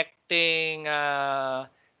 okay, connecting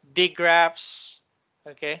digraphs,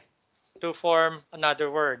 okay, to form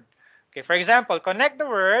another word. Okay, for example, connect the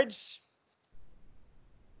words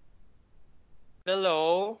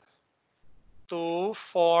below to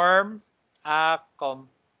form a compound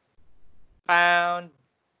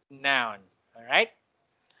noun. All right.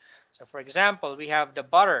 So for example, we have the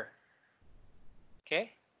butter.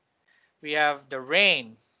 Okay. We have the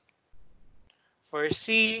rain. For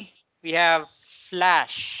C, we have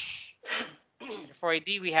flash. For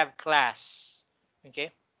D, we have class.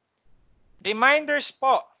 Okay. Reminders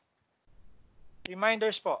po.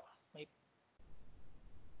 Reminders po.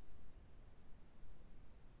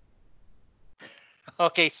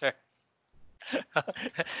 Okay, sir.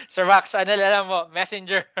 Sir Max, ano lang mo?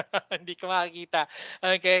 Messenger. Hindi ko makikita.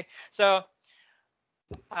 Okay. So,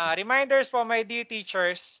 reminders po, my dear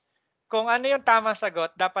teachers, kung ano yung tamang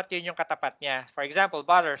sagot, dapat yun yung katapat niya. For example,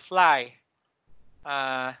 butterfly,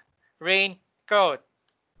 raincoat,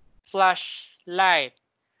 flashlight,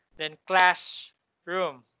 then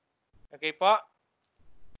classroom. Okay po?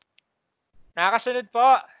 Nakakasunod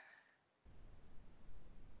po.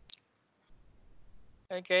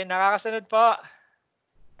 Okay, nakakasunod po.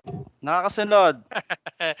 Nakakasunod.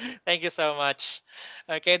 Thank you so much.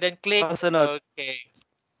 Okay, then click Nakasunod. okay.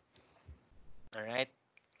 All right.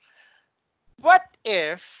 What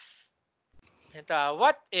if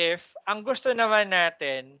ang gusto naman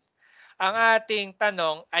natin, ang ating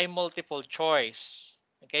tanong ay multiple choice.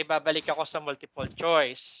 Okay, babalik ako sa multiple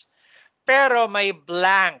choice. Pero may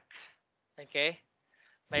blank. Okay?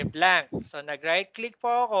 May blank. So nag-right click po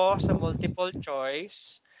ako sa multiple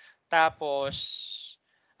choice. Tapos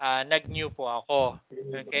nag-new po ako.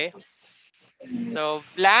 Okay? So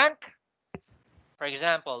blank, for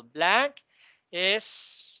example, blank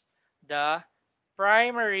is the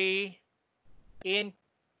primary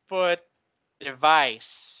input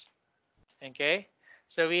device. Okay?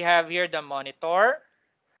 So we have here the monitor.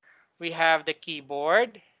 We have the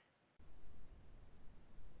keyboard.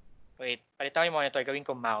 Wait, palitan ko yung monitor. Gawin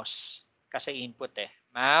ko mouse. Kasi input eh.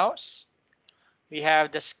 Mouse. We have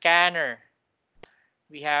the scanner.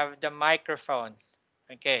 We have the microphone.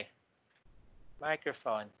 Okay.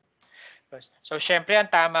 Microphone. So, syempre, ang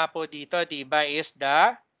tama po dito, diba, is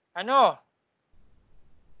the,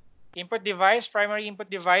 input device, primary input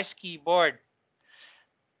device, keyboard.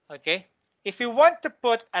 Okay? If you want to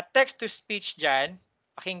put a text-to-speech dyan,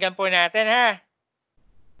 pakinggan po natin, ha?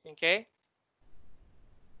 Okay?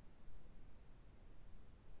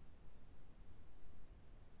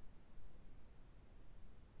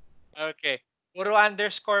 Okay. Puro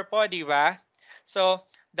underscore po, di ba? So,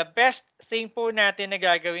 the best thing po natin na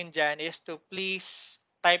gagawin dyan is to please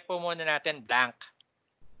type po muna natin blank.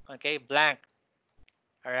 Okay, blank.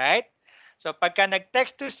 Alright? So, pagka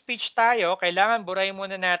nag-text to speech tayo, kailangan burahin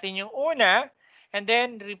muna natin yung una and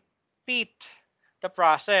then repeat the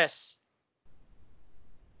process.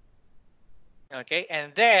 Okay,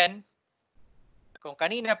 and then, kung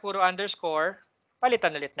kanina puro underscore,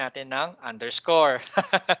 palitan ulit natin ng underscore.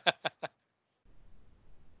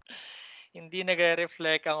 Hindi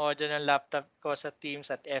nagre-reflect ang audio ng laptop ko sa Teams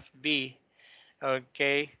at FB.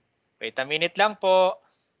 Okay. Wait a minute lang po.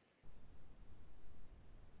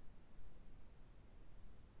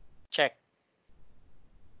 Check.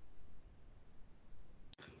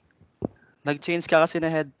 Nag-change ka kasi na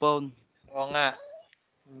headphone. Oo nga.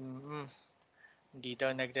 Hindi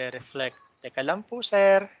daw nagre-reflect. Teka lang po,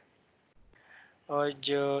 sir.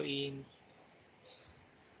 Audio in.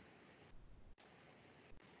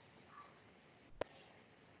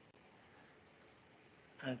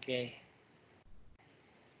 Okay.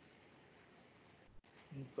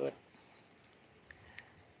 Input.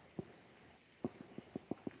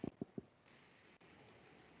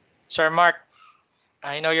 Sir Mark,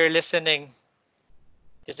 I know you're listening.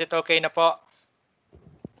 Is it okay na po?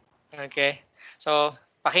 Okay. So,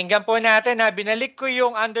 pakinggan po natin ha. Binalik ko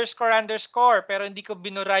yung underscore pero hindi ko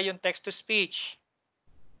binura yung text to speech.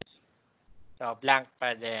 So, blank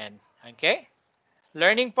pa din. Okay?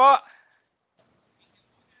 Learning po.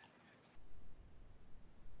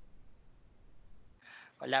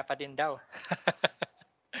 Wala pa din daw.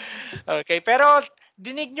 Okay, pero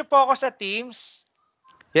dinig nyo po ako sa Teams.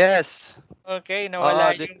 Yes. Okay,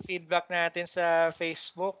 nawala Oo, yung feedback natin sa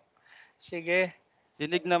Facebook. Sige.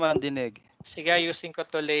 dinig naman, dinig. Sige, ayusin ko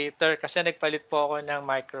to later kasi nagpalit po ako ng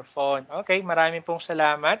microphone. Okay, maraming pong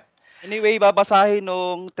salamat. Anyway, babasahin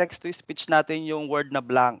nung text-to-speech natin yung word na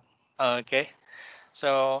blank. Okay.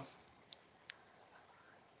 So,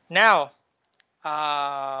 now,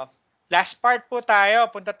 last part po tayo.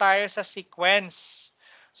 Punta tayo sa sequence.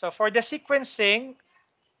 So, for the sequencing,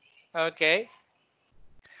 okay,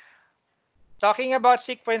 talking about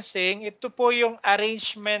sequencing, ito po yung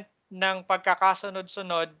arrangement ng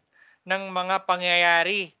pagkakasunod-sunod ng mga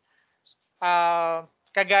pangyayari.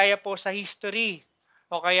 Kagaya po sa history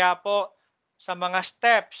o kaya po sa mga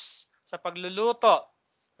steps sa pagluluto.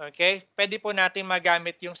 Okay? Pwede po natin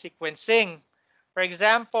magamit yung sequencing. For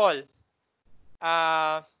example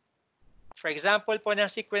po ng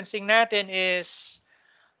sequencing natin is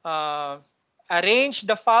arrange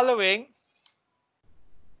the following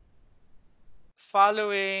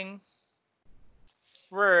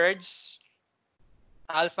words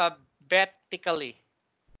alphabetically.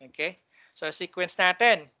 Okay? So, sequence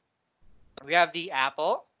natin. We have the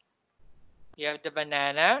apple. We have the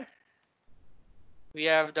banana.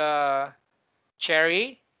 We have the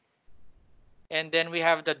cherry. And then we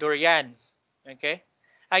have the durian. Okay?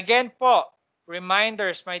 Again po,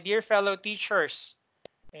 reminders, my dear fellow teachers.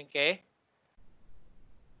 Okay?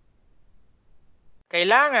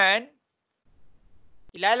 Kailangan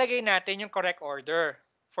ilalagay natin yung correct order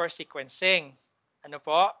for sequencing. Ano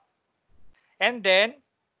po? And then,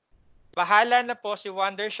 bahala na po si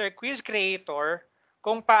Wondershare Quiz Creator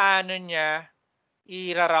kung paano niya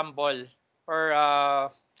i-rumble or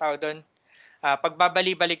tawag doon,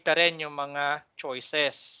 pagbabalik-balik ta rin yung mga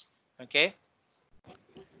choices. Okay?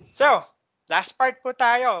 So, last part po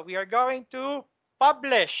tayo. We are going to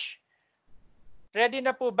publish. Ready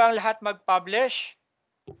na po bang lahat mag-publish?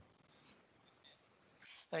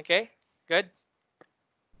 Okay? Good.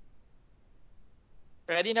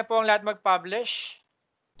 Ready na po ang lahat mag-publish?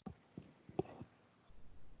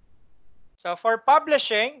 So, for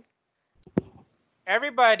publishing,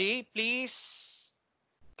 everybody, please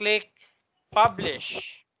click publish.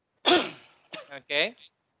 Okay?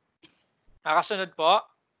 Nakasunod po.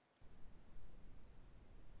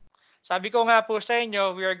 Sabi ko nga po sa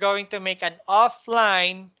inyo, we are going to make an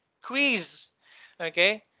offline quiz.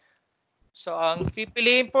 Okay? So, ang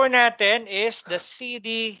pipiliin po natin is the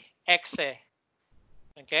CD-EXE.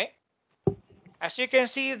 Okay? As you can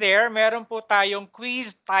see there, meron po tayong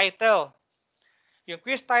quiz title. Yung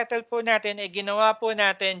quiz title po natin ay ginawa po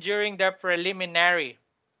natin during the preliminary.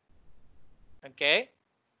 Okay?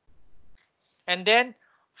 And then,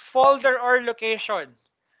 folder or location.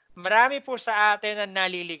 Marami po sa atin ang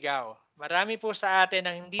naliligaw. Marami po sa atin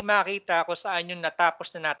ang hindi makita kung saan yung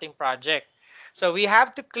natapos na nating project. So, we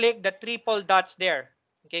have to click the triple dots there.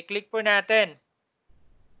 Okay, click po natin.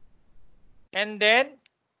 And then,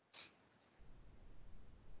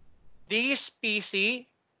 this PC,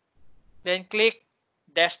 then click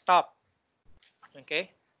desktop.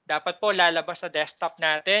 Okay? dapat po lalabas sa desktop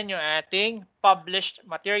natin yung ating published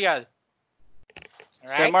material.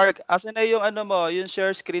 Sir Alright? Mark, asan na yung ano mo, yung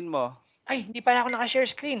share screen mo? Ay, hindi pa ako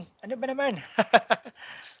naka-share screen. Ano ba naman?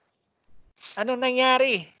 Anong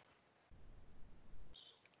nangyari?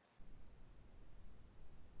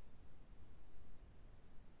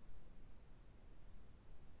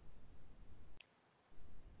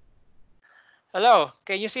 Hello,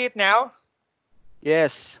 can you see it now?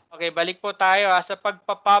 Yes. Okay, balik po tayo sa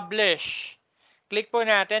pagpa-publish. Click po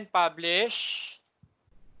natin, publish.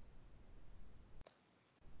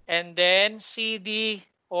 And then, CD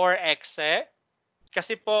or exe.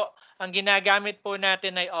 Kasi po, ang ginagamit po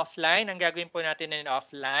natin ay offline. Ang gagawin po natin ay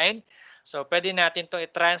offline. So, pwede natin to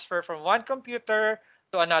i-transfer from one computer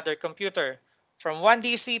to another computer. From one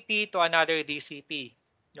DCP to another DCP.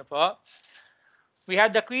 Ano po? We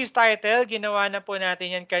have the quiz title. Ginawa na po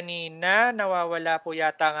natin yan kanina. Nawawala po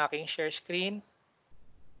yata ang aking share screen.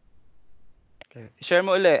 Okay. Share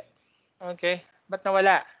mo uli. Okay. Ba't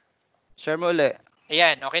nawala? Share mo uli.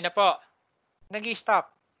 Ayan. Okay na po.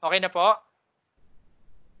 Nag-stop. Okay na po?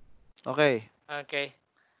 Okay. Okay.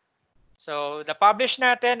 So, the publish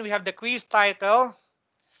natin, we have the quiz title.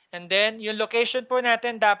 And then, yung location po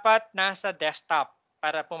natin dapat nasa desktop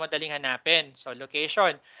para po madaling hanapin. So,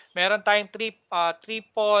 location. Meron tayong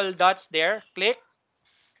triple dots there. Click.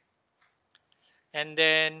 And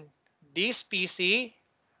then, this PC,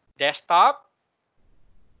 desktop.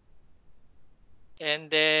 And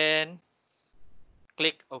then,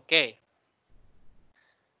 click OK.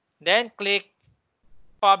 Then, click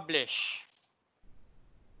publish.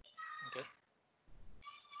 Okay.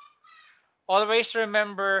 Always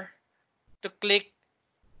remember to click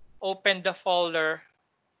open the folder.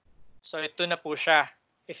 So, ito na po siya.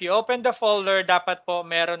 If you open the folder, dapat po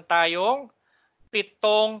meron tayong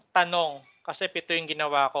 7 tanong. Kasi 7 yung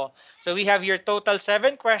ginawa ko. So, we have your total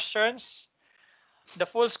 7 questions. The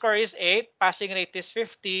full score is 8. Passing rate is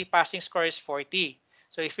 50. Passing score is 40.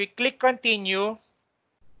 So, if we click continue,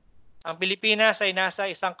 ang Pilipinas ay nasa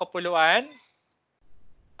 1,000,000.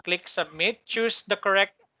 Click submit. Choose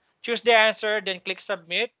the answer, then click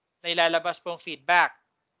submit. Na ilalabas pong feedback.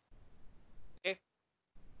 Okay.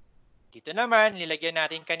 Dito naman, nilagyan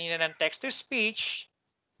natin kanina ng text to speech.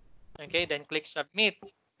 Okay, then click submit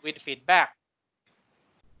with feedback.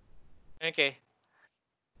 Okay.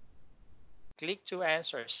 Click to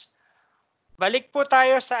answers. Balik po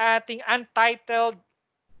tayo sa ating untitled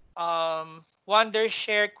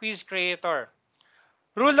Wondershare quiz creator.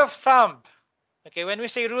 Rule of thumb. Okay, when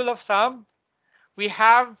we say rule of thumb, we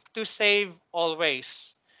have to save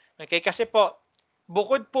always. Okay, kasi po,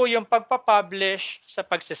 bukod po yung pagpapublish sa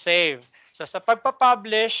pagsasave. So sa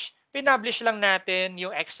pagpapublish, pinablish lang natin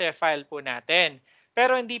yung exe file po natin.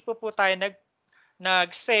 Pero hindi po tayo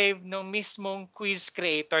nag-save ng mismong quiz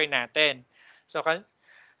creator natin. So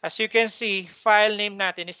as you can see, file name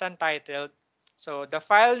natin is untitled. So the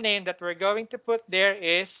file name that we're going to put there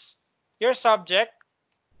is your subject,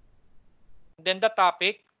 then the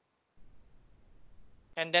topic,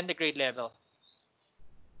 and then the grade level.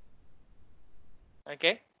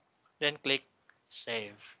 Okay? Then click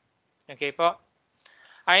save. Okay po?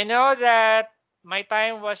 I know that my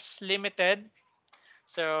time was limited.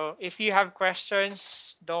 So if you have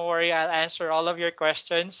questions, don't worry, I'll answer all of your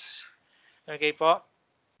questions. Okay po?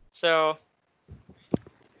 So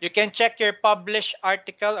you can check your published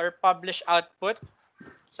article or published output.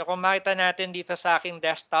 So kung makita natin dito sa aking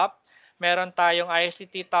desktop, meron tayong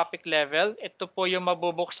ICT topic level. Ito po yung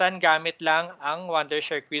mabubuksan gamit lang ang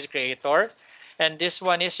Wondershare Quiz Creator. And this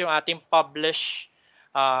one is yung ating published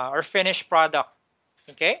or finished product.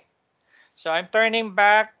 Okay? So I'm turning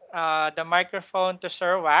back the microphone to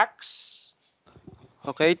Sir Wax.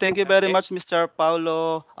 Okay, thank you very Okay. much, Mr.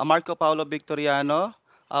 Marco Paulo Victoriano,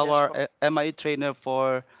 our Yes, MIE trainer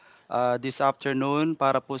for this afternoon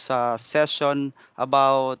para po sa session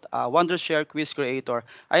about Wondershare Quiz Creator.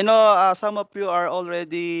 I know some of you are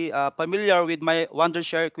already familiar with my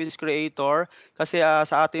Wondershare Quiz Creator kasi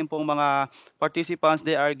sa ating pong mga participants,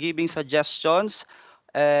 they are giving suggestions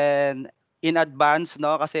and in advance,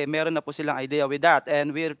 no, kasi meron na po silang idea with that, and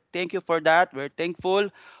thank you for that. We're thankful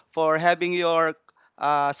for having your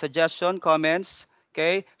suggestion, comments.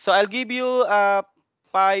 Okay, so I'll give you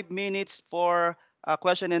 5 minutes for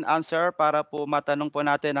question and answer para po matanong po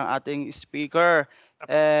natin ang ating speaker.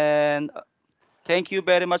 And thank you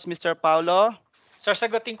very much, Mr. Paulo. So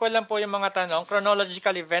sagutin ko lang po yung mga tanong.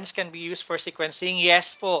 Chronological events can be used for sequencing.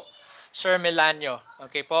 Yes po, Sir Melanio.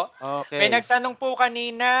 Okay po? Okay. May nagtanong po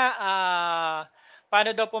kanina,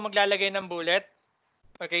 paano daw po maglalagay ng bullet?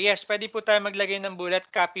 Okay, yes, pwede po tayo maglagay ng bullet,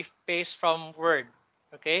 copy-paste from Word.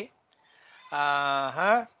 Okay?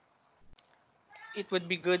 it would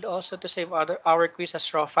be good also to save our quiz as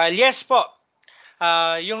raw file. Yes po.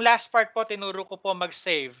 Yung last part po, tinuro ko po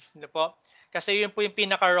mag-save. Ano po? Kasi yun po yung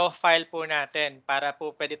pinaka-raw file po natin para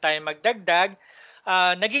po pwede tayong magdagdag.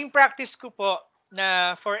 Naging practice ko po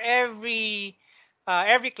na for every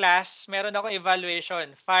class, meron akong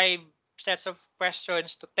evaluation. 5 sets of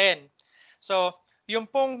questions to 10. So, yung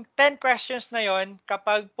pong 10 questions na yon,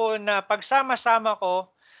 kapag po na pagsama-sama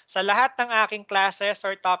ko sa lahat ng aking classes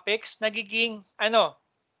or topics, nagiging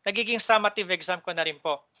summative exam ko na rin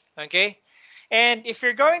po. Okay? And if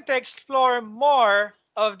you're going to explore more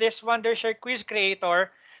of this Wondershare Quiz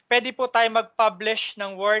Creator, pwede po tayo mag-publish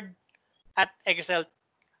ng Word at Excel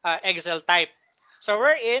type. So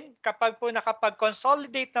wherein, kapag po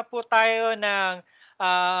nakapag-consolidate na po tayo ng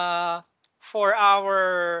for our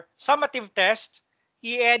summative test,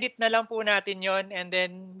 i-edit na lang po natin yon, and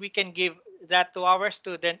then we can give that to our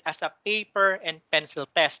student as a paper and pencil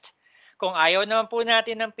test. Kung ayaw naman po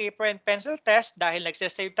natin ng paper and pencil test dahil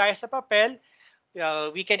nagsasave tayo sa papel,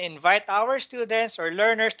 we can invite our students or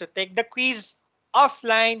learners to take the quiz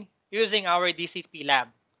offline using our DCP lab.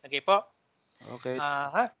 Okay po? Okay.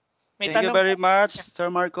 May Thank you tanong very po? much, Sir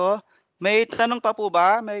Marco. May tanong pa po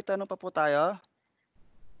ba? May tanong pa po tayo?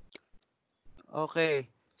 Okay.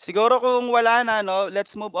 Siguro kung wala na, no,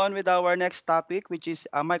 let's move on with our next topic, which is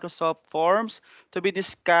Microsoft Forms, to be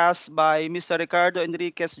discussed by Mr. Ricardo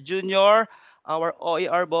Enriquez Jr., our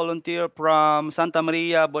OER volunteer from Santa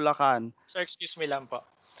Maria, Bulacan. Sir, excuse me lang po.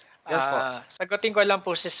 Yes po. Sagutin ko lang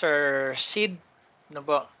po si Sir Sid. Ano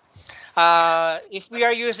po? If we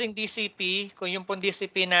are using DCP, kung yung pong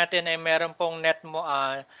DCP natin ay meron pong net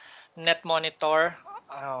monitor,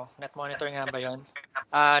 net monitor nga ba yun?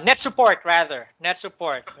 Net support rather, net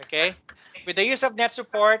support, okay? With the use of net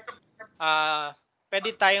support,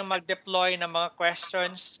 pwede tayong mag-deploy ng mga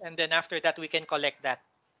questions, and then after that, we can collect that.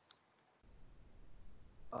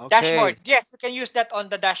 Okay. Dashboard, yes, you can use that on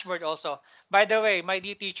the dashboard also. By the way, my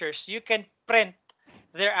dear teachers, you can print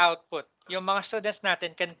their output. Yung mga students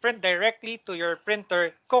natin can print directly to your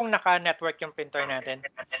printer kung naka-network yung printer natin.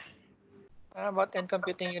 About end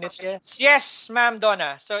computing units, yes. Yes, Ma'am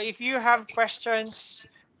Donna. So if you have questions,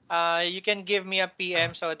 you can give me a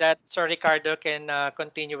PM so that Sir Ricardo can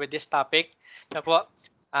continue with this topic. Na po,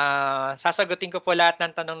 sasagutin ko po lahat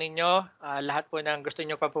ng tanong ninyo. Lahat po ng gusto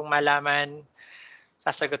nyo pa pong malaman,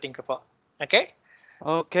 sasagutin ko po. Okay?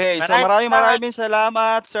 Okay, so maraming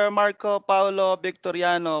salamat, Sir Marco Paulo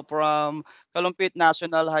Victoriano from Kalumpit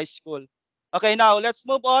National High School. Okay, now let's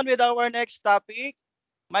move on with our next topic,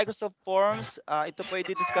 Microsoft Forms. Ito po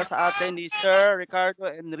i-discuss sa atin ni Sir Ricardo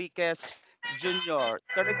Enriquez Jr.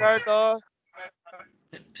 Sir Ricardo.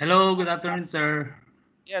 Hello, good afternoon, sir.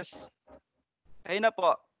 Yes. Ayun na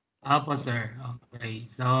po. Apo, sir. Okay,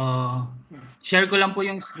 so share ko lang po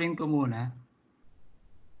yung screen ko muna.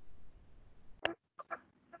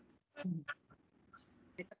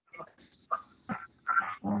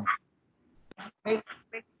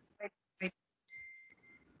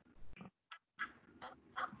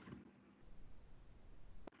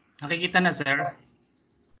 Nakikita na, sir?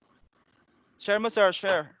 Share mo, sir.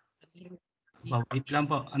 Share. Wait lang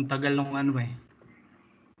po. Ang tagal ng ano eh.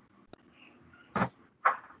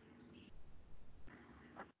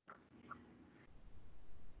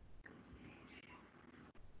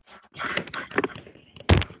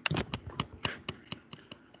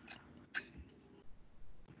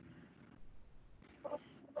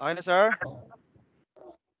 Okay na, sir?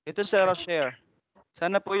 Ito, sir, share.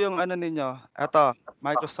 Sana po yung ano ninyo. Ito,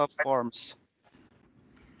 Microsoft Forms.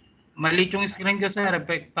 Maliit yung screen ko, sir.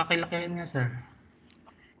 Pakilakihan nga, sir.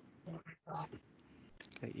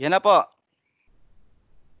 Okay, yan na po.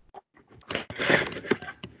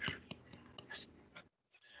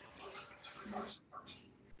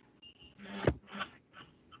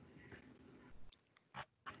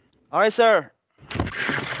 Okay, sir.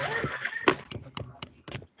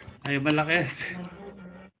 Ay, malaki.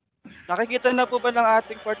 Nakikita na po ba ng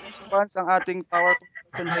ating participants ang ating PowerPoint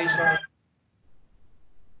presentation?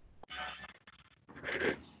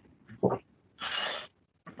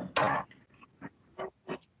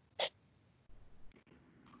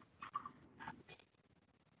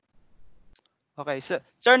 Okay,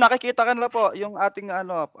 sir, nakikita ka na po yung ating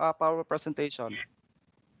PowerPoint presentation.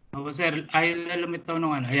 Opo, sir. Ay, lalumitaw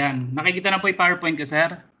nung ano. Ayan. Nakikita na po yung PowerPoint ko,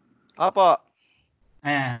 sir? Opo.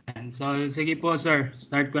 Ayan. So, sige po, sir.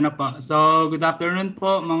 Start ko na po. So, good afternoon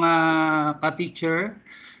po, mga ka-teacher.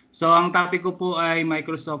 So, ang topic ko po ay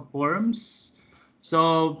Microsoft Forms.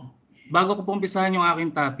 So, bago ko po umpisahan yung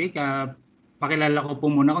aking topic, pakilala ko po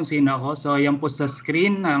muna kung sino ako. So, yan po sa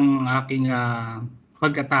screen ang aking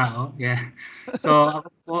pagkatao. Yeah. So, ako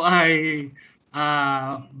po ay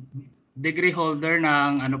degree holder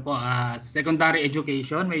ng secondary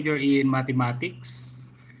education, major in mathematics.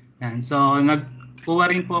 Yan. So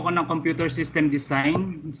nagkuha rin po ako ng computer system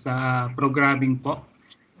design sa programming po.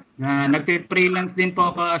 Nagpe-freelance din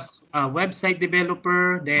po ako as website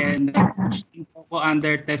developer, then nag-coach din po ako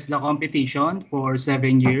under Tesla competition for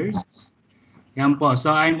 7 years. Yan po.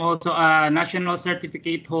 So I'm also a national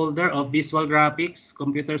certificate holder of visual graphics,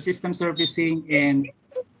 computer system servicing, and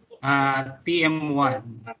TM1.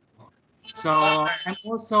 So I'm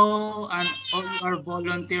also an OER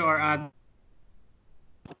volunteer or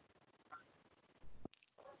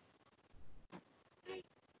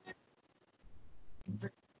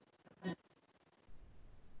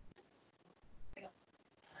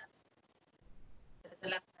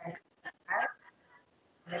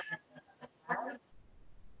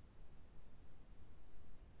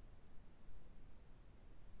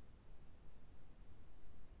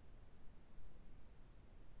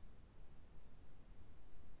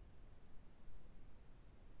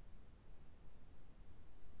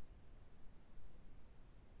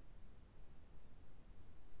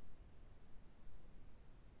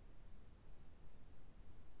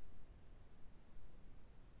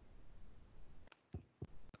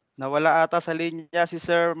Nawala ata sa linya si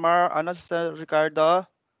Sir si Sir Ricardo.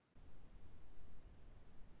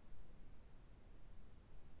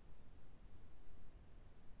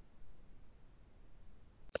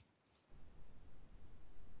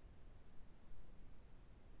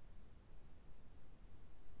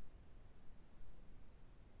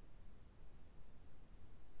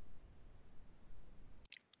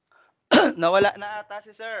 Nawala na ata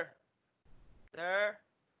si Sir. Sir?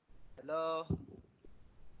 Hello?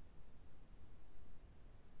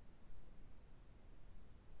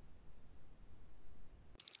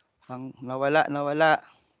 Nawala.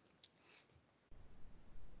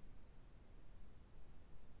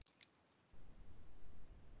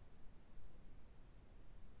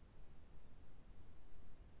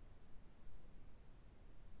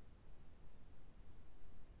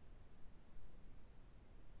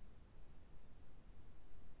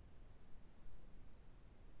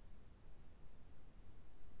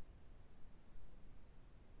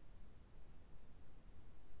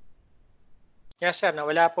 Yes, sir.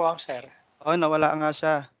 Nawala po ang sir. Oh, nawala nga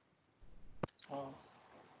siya. Oh.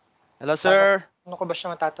 Hello, Sir. Ano ko ba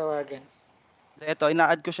siya matatawagan? Ito,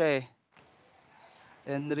 ina-add ko siya eh.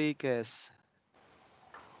 Enriquez.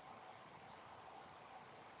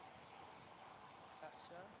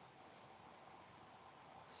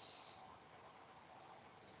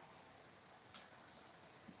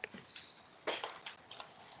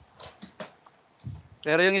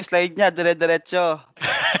 Pero yung slide niya, dire-diretso.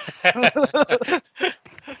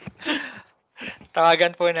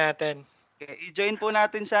 Tawagan po natin. Okay, i-join po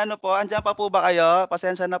natin siya. Ano po? Andiyan pa po ba kayo?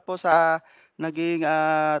 Pasensya na po sa naging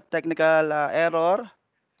technical error.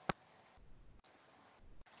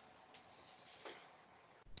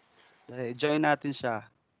 I-join natin siya.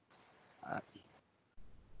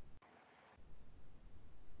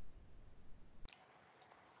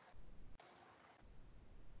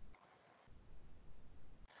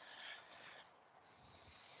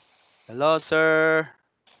 Hello, sir.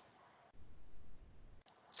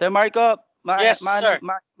 Sir Marco, Yes, sir.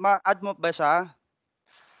 ma-add mo ba siya?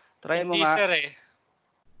 Try mo Hindi, nga. sir eh.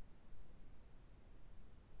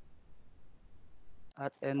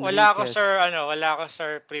 At Wala ako, Enriquez.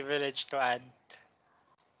 sir, privilege to add.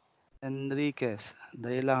 Enriquez.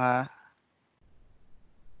 Dahil lang ha.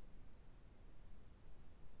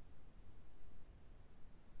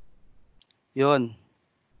 Yun.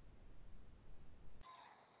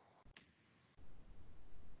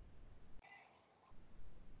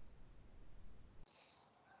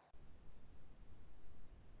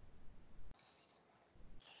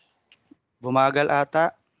 Bumagal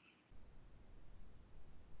ata.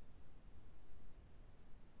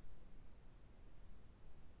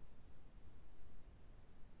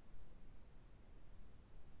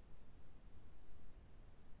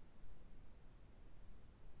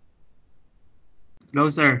 Hello,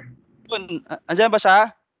 sir. Yun. Andiyan ba siya?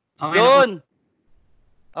 Okay na po. Yun.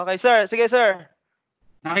 Okay, sir. Sige, sir.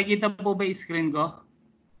 Nakikita po ba yung screen ko?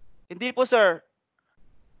 Hindi po, sir.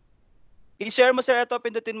 I-share mo, sir. Ito,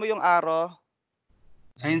 pindutin mo yung arrow.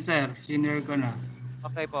 Ayun, sir. Senior ko na.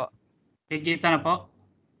 Okay po. Kikita na po?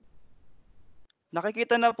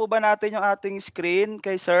 Nakikita na po ba natin yung ating screen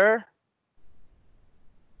kay sir?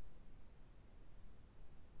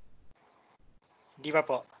 Di ba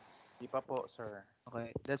po? Di pa po, sir. Okay.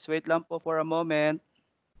 Let's wait lang po for a moment.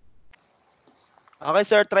 Okay,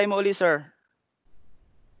 sir. Try mo uli, sir.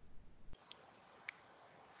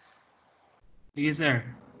 Sige, sir.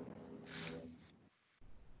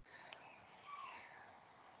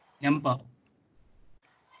 Yan po.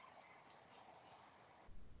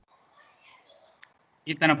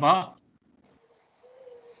 Kita na po?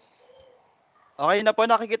 Okay na po,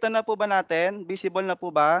 nakikita na po ba natin? Visible na po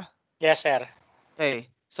ba? Yes, sir. Okay.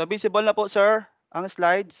 So visible na po, sir, ang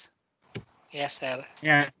slides. Yes, sir.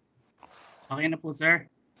 Yan. Okay na po, sir.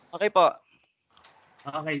 Okay po.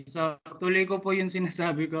 Okay, so tuloy ko po yung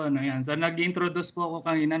sinasabi ko. Ano, yan. So nag-introduce po ako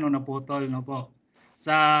kanina, no, naputol, no po.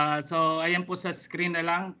 So ayan po sa screen na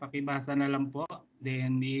lang, pakibasa na lang po.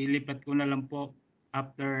 Then ilipat ko na lang po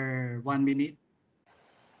after 1 minute.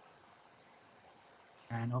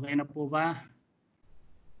 Yan, okay na po ba?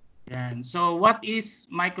 Yan. So what is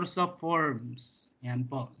Microsoft Forms? Yan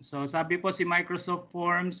po. So sabi po si Microsoft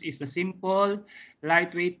Forms is a simple,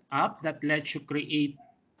 lightweight app that lets you create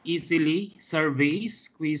easily surveys,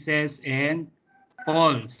 quizzes, and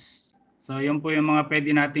polls. So yun po yung mga pwede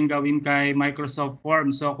natin gawin kay Microsoft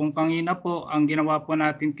Forms. So kung kanina po, ang ginawa po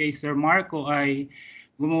natin kay Sir Marco ay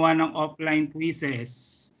gumawa ng offline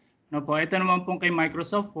quizzes. No po, ito naman po kay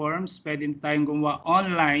Microsoft Forms, pwede tayong gumawa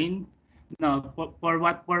online. No, for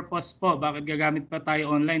what purpose po? Bakit gagamit pa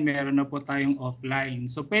tayo online? Meron na po tayong offline.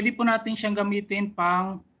 So pwede po natin siyang gamitin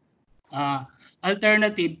pang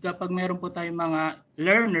alternative kapag meron po tayong mga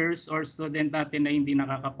learners or student natin na hindi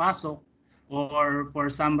nakakapasok or for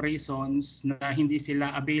some reasons na hindi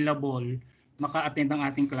sila available maka-attend ng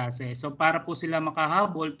ating klase. So para po sila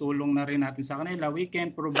makahabol, tulong na rin natin sa kanila, we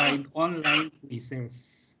can provide online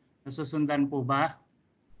quizzes. Nasusundan po ba?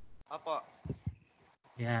 Apo.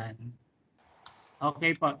 Yan.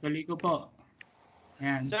 Okay po, tuloy ko po.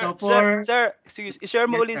 Yan. Sir, So for excuse, i-share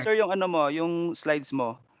mo Yes, ulit, sir. sir, yung ano mo, yung slides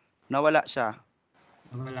mo. Nawala siya.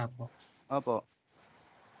 wala po. Opo.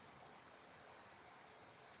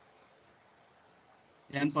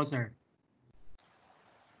 Yan po, sir.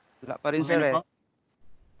 Wala pa rin, Okay sir, na eh. po?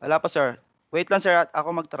 Wala pa, sir. Wait lang, sir, at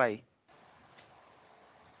ako mag-try.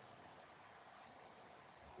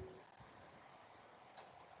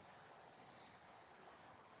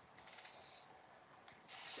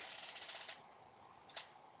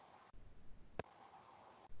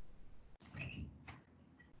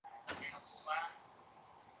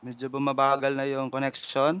 Medyo bumabagal na yung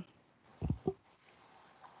connection.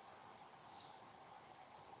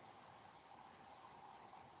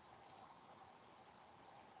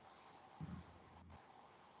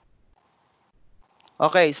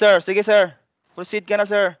 Okay, sir. Sige, sir. Proceed ka na,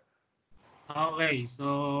 sir. Okay,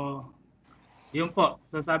 so yun po.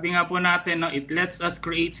 So sabi nga po natin, no, it lets us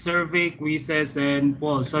create survey, quizzes, and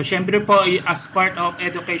polls. So syempre po, as part of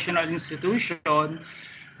educational institution,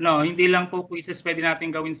 no, hindi lang po quizzes pwede natin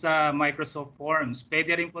gawin sa Microsoft Forms.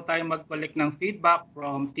 Pwede rin po tayong mag-collect ng feedback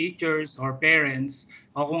from teachers or parents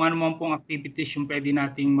o kung ano man pong activities yung pwede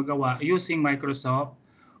nating magawa using Microsoft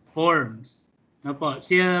Forms. No po.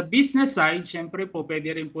 Sa business side, syempre po,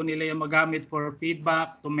 pwede rin po nila yung magamit for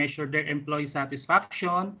feedback to measure their employee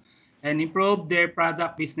satisfaction and improve their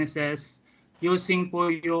product businesses using po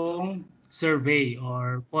yung survey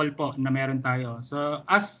or poll po na meron tayo. So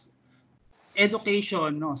as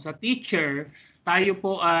education, no, sa teacher, tayo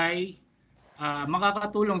po ay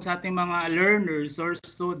makakatulong sa ating mga learners or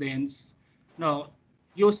students, no,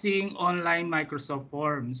 using online Microsoft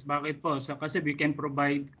Forms. Bakit po? So, kasi we can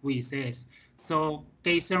provide quizzes. So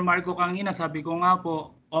kay Sir Marco kanina, sabi ko nga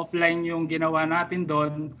po, offline yung ginawa natin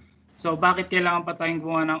doon. So bakit kailangan pa tayong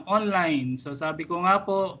gumawa ng online? So sabi ko nga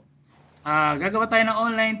po, gagawa tayo ng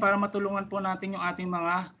online para matulungan po natin yung ating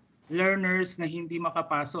mga learners na hindi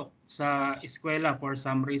makapasok sa eskwela for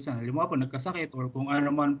some reason. Halimbawa po nagkasakit or kung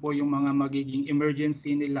ano man po yung mga magiging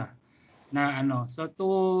emergency nila na ano. So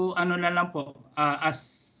to ano na lang po,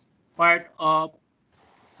 as part of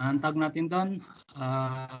ang tag natin doon,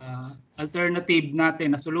 alternative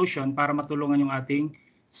natin na solution para matulungan yung ating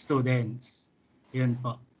students. Yun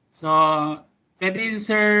po. So, pwede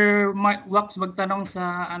Sir Wax magtanong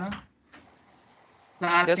sa ano?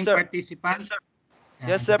 Sa Yes, ating sir. participant?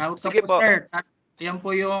 Yes, sir. Tawag ka Sige po. Sir. Yan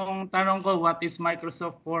po yung tanong ko, what is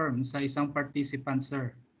Microsoft Forms sa isang participant,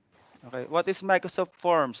 sir? Okay. What is Microsoft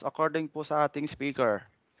Forms according po sa ating speaker?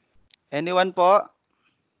 Anyone po?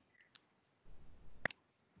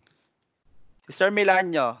 Si Sir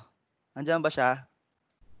Milanyo. Andiyan ba siya?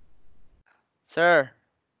 Sir.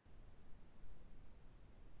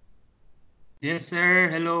 Yes, sir.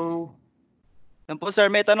 Hello. Yan po, sir.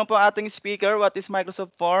 May tanong po ating speaker. What is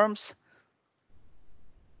Microsoft Forms?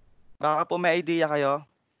 Baka po may idea kayo.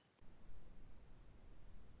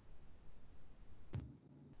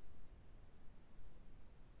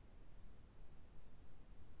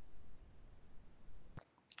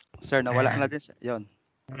 sir, nawala Ayan. na din. Yun.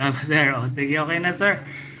 Wala pa, sir. O, sige, okay na, sir.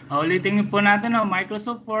 Ulitin po natin,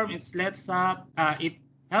 Microsoft Form it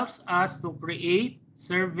helps us to create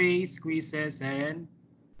surveys, quizzes, and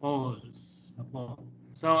polls. Opo.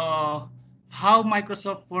 So, how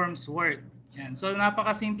Microsoft Forms work? Yan. So,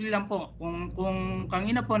 napakasimple lang po. Kung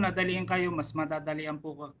kanina po nadalian kayo, mas madadalian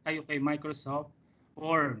po kayo kay Microsoft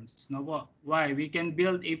Forms. No po. Why? We can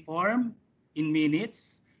build a form in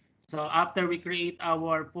minutes. So after we create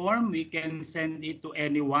our form, we can send it to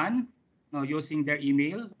anyone using their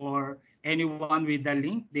email, or anyone with the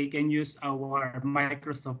link. They can use our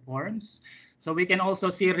Microsoft Forms. So we can also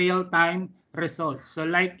see real-time results. So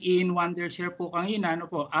like in Wondershare po kanina,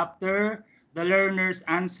 after the learners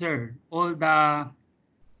answer all the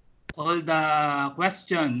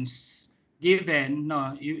questions given,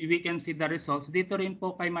 we can see the results. Dito rin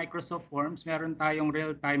po kay Microsoft Forms, meron tayong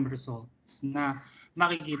real-time results na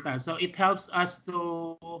makikita. So it helps us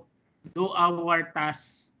to do our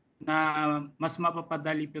tasks na mas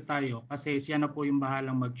mapapadali po tayo kasi siya na po yung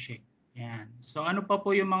bahalang mag-check. Yan. So ano pa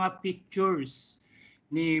po yung mga features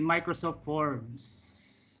ni Microsoft Forms?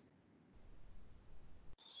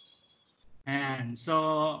 And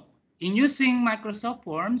so in using Microsoft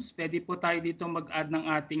Forms, pwede po tayo dito mag-add ng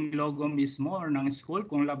ating logo mismo or ng school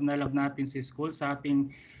kung love na love natin si school sa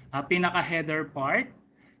ating pinaka-header part.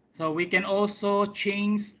 So we can also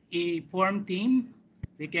change a form theme.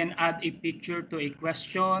 We can add a picture to a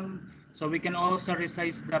question. So we can also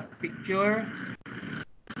resize the picture.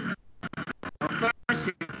 Of course,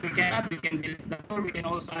 we can delete the picture. We can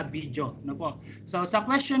also add video. No po. So sa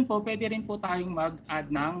question po, pwede rin po tayong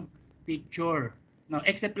mag-add ng picture. No,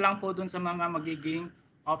 except lang po dun sa mga magiging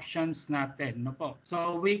options natin, no po.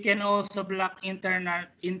 So we can also block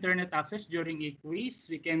internet access during a quiz.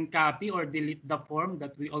 We can copy or delete the form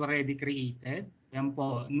that we already created. Yan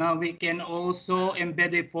po. Now we can also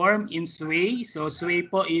embed a form in Sway. So Sway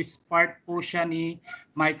po is part po siya ni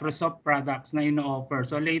Microsoft products na ino-offer.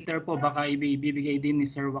 So later po baka ibibigay din ni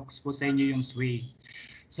Sir Wax po sa inyo yung Sway.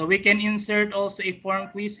 So we can insert also a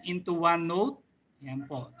form quiz into OneNote. Yan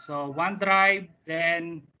po. So OneDrive,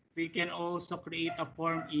 then we can also create a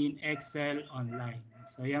form in Excel online.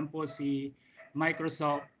 So yan po si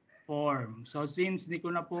Microsoft Form. So since di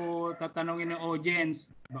ko na po tatanungin ng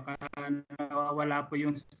audience, baka nawawala po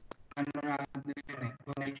yung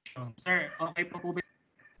connection. Sir, okay po po ba?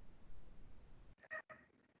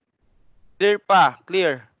 Clear pa,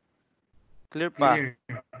 clear. Clear pa. Clear.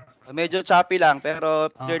 Medyo choppy lang,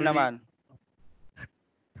 pero clear Okay. naman.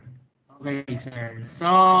 Okay, sir.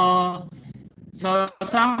 So sa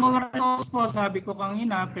mga results po, sabi ko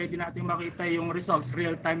kanina, pwede natin makita yung results,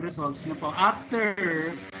 real-time results na po. After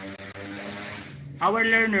our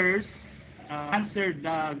learners answered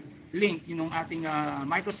the link, yung ating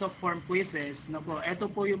Microsoft Form quizzes, na po, ito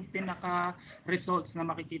po yung pinaka-results na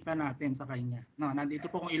makikita natin sa kanya. No, nandito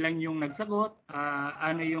po kung ilan yung nagsagot,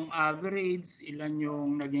 ano yung average, ilan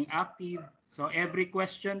yung naging active. So every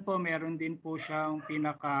question po, meron din po siyang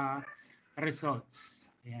pinaka-results.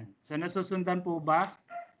 Ayan. So nasusundan po ba?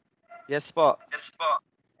 Yes po.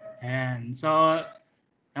 Ayan. So,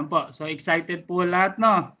 yan po. So excited po lahat,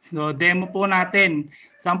 no? So demo po natin.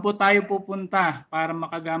 Saan po tayo pupunta para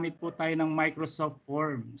makagamit po tayo ng Microsoft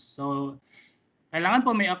Forms? So kailangan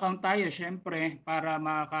po may account tayo, syempre, para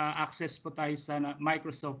maka-access po tayo sa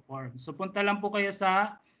Microsoft Forms. So punta lang po kayo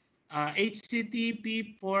sa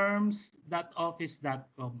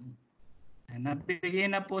http://forms.office.com. Nabigay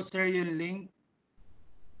na po, sir, yung link.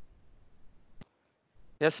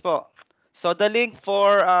 Yes po. So the link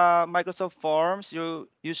for Microsoft Forms, you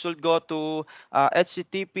should go to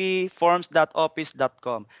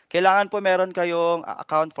http://forms.office.com. Kailangan po meron kayong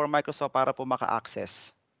account for Microsoft para po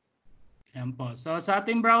maka-access. Yan po. So sa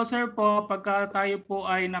ating browser po, pagka tayo po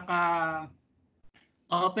ay naka-open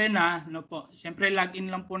na, no po, siyempre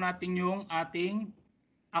login lang po natin yung ating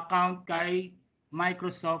account kay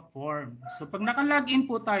Microsoft Forms. So pag naka-login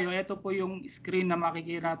po tayo, ito po yung screen na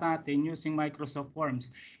makikita natin using Microsoft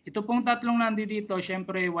Forms. Ito pong tatlong nandito,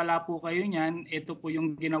 syempre wala po kayo niyan. Ito po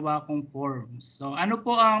yung ginawa kong forms. So ano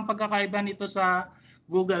po ang pagkakaiba nito sa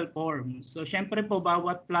Google Forms? So syempre po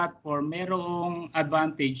bawat platform merong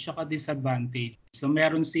advantage at disadvantage. So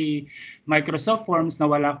meron si Microsoft Forms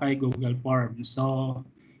na wala kay Google Forms. So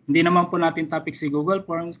hindi naman po natin topic si Google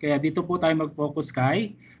Forms, kaya dito po tayo mag-focus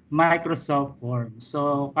kay Microsoft Forms.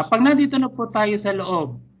 So kapag nandito na po tayo sa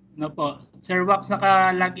loob, no po, Sir Wax,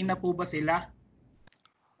 naka-login na po ba sila?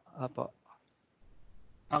 Apo.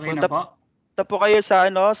 Okay na po? Punta po kayo sa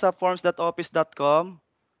sa forms.office.com.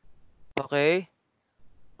 Okay.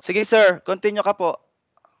 Sige sir, continue ka po.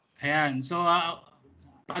 Ayan. So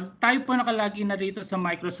pag tayo po nakalagi na dito sa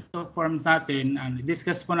Microsoft Forms natin,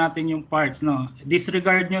 discuss po natin yung parts, no?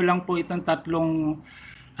 Disregard nyo lang po itong tatlong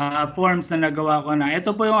forms na nagawa ko na.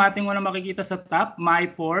 Ito po yung ating unang makikita sa top, My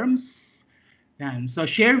Forms. Yan. So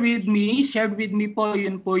share with me po,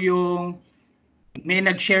 yun po yung may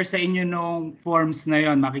nag-share sa inyo nung forms na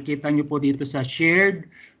yon. Makikita nyo po dito sa shared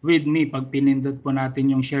with me pag pinindot po natin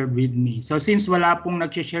yung shared with me. So since wala pong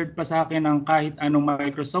nag-share pa sa akin ng kahit anong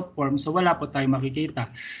Microsoft Forms, so wala po tayong makikita.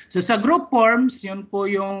 So sa group forms, yun po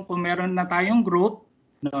yung kung meron na tayong group,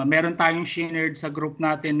 no, meron tayong shared sa group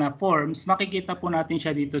natin na forms, makikita po natin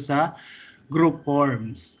siya dito sa group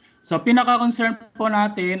forms. So pinaka-concern po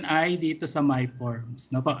natin ay dito sa My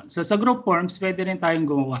Forms. No po? So sa group forms, pwede rin tayong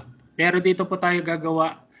gumawa. Pero dito po tayo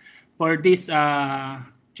gagawa for this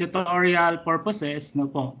tutorial purposes, no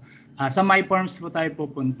po. Sa My Forms po tayo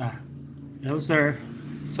pupunta. Hello, sir.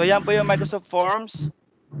 So yan po yung Microsoft Forms.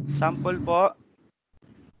 Sample po.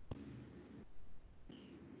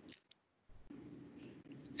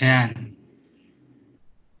 Ayan.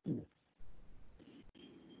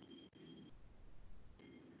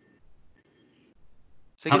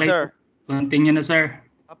 Sige, Okay, sir. continue na, sir.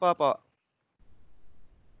 Apo.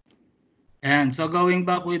 And so going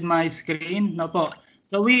back with my screen, no po.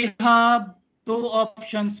 So we have two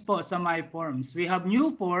options po sa My Forms. We have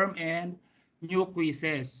new form and new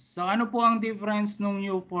quizzes. So ano po ang difference ng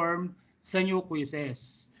new form sa new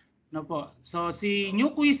quizzes? No po. So si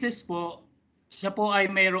new quizzes po, siya po ay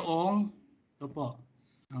mayroong, ito po,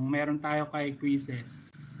 ang meron tayo kay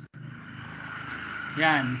quizzes.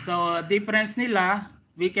 Yan. So difference nila,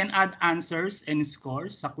 we can add answers and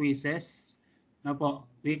scores sa quizzes. No po,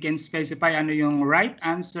 we can specify ano yung right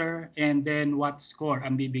answer and then what score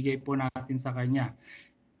ang bibigay po natin sa kanya.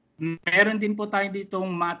 Meron din po tayo ditong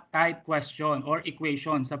math type question or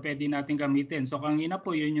equation sa pwede natin gamitin. So kanina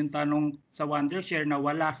po yun yung tanong sa Wondershare na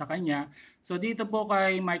wala sa kanya. So dito po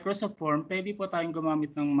kay Microsoft Form, pwede po tayong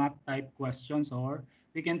gumamit ng math type questions or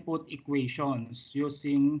we can put equations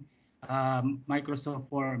using Microsoft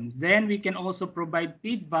Forms. Then we can also provide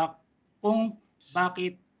feedback kung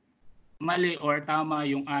bakit mali or tama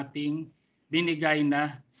yung ating binigay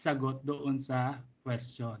na sagot doon sa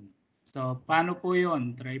question. So, paano po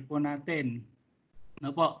yun? Try po natin.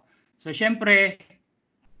 No po. So, syempre,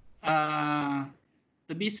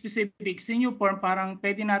 to be specific, sa new form, parang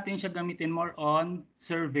pwede natin siya gamitin more on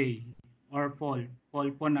survey or poll.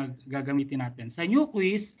 Poll po na gagamitin natin. Sa new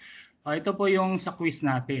quiz, ito po yung sa quiz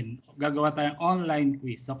natin. Gagawa tayong online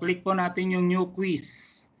quiz. So, click po natin yung new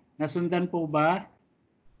quiz. Nasundan po ba?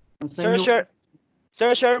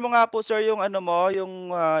 Sir, share mo nga po, sir, yung ano mo,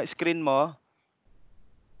 yung screen mo.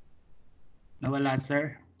 Nawala,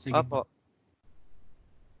 sir. Sige Apo. po.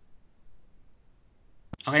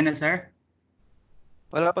 Okay na, sir?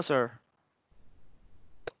 Wala pa, sir.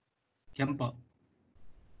 Yan po.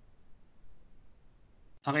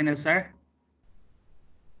 Okay na, sir?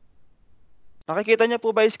 Nakikita niyo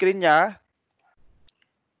po ba yung screen niya?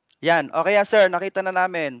 Yan. Okay yan, sir. Nakita na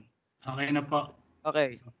namin. Okay na po.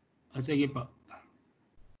 Okay. Sige po.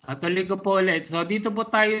 Tuloy ko po ulit. So, dito po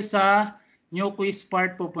tayo sa new quiz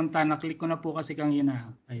part pupunta. Naklik ko na po kasi kanina.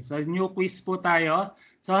 Okay. So, new quiz po tayo.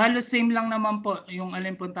 So, halos same lang naman po yung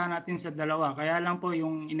alin punta natin sa dalawa. Kaya lang po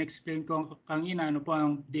yung in-explain ko kanina, ano po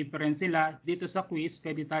ang difference nila. Dito sa quiz,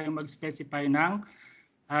 pwede tayong mag-specify ng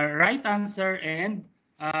right answer and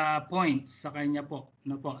points sa kanya po.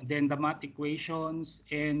 No po. Then the math equations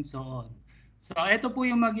and so on. So, ito po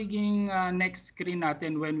yung magiging next screen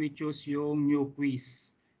natin when we choose yung new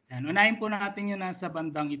quiz. Yan. Unahin po natin yung nasa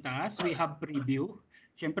bandang itaas. We have preview.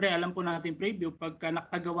 Siyempre, alam po natin preview. Pagka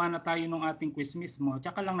nakagawa na tayo ng ating quiz mismo,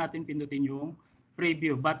 tsaka lang natin pindutin yung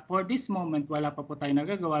preview. But for this moment, wala pa po tayo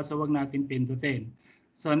nagagawa, so wag natin pindutin.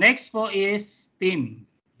 So, next po is team.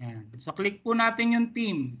 Yan. So, click po natin yung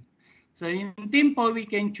team. So, yung team po, we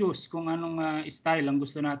can choose kung anong style ang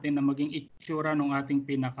gusto natin na maging itsura ng ating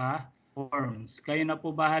pinaka-forms. Kayo na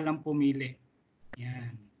po bahalang pumili.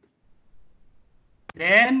 Yan.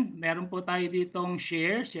 Then, meron po tayo ditong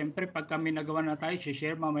share. Siyempre, pag kami nagawa na tayo,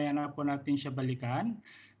 share, mamaya na po natin siya balikan.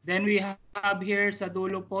 Then, we have here sa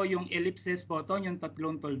dulo po yung ellipsis button, yung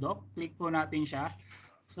tatlong tuldok. Click po natin siya.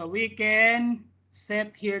 So, we can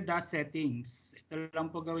set here the settings. Ito lang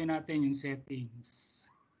po gawin natin yung settings.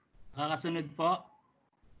 Kakasunod po.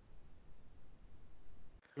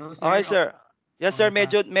 So, sir, Okay, sir. Yes, sir.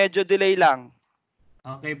 Medyo delay lang.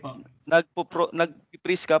 Okay po.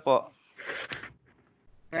 Nag-freeze ka po.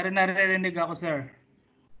 Pero naririnig ako, sir.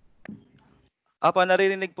 Apa,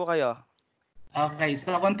 naririnig po kayo. Okay,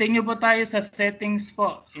 so continue po tayo sa settings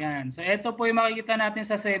po. Yan. So ito po yung makikita natin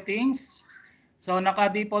sa settings. So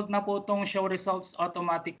naka-default na po itong show results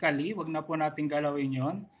automatically. Wag na po natin galawin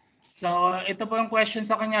yon. So ito po yung question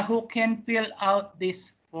sa kanya, who can fill out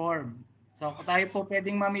this form? So tayo po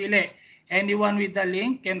pwedeng mamili. Anyone with the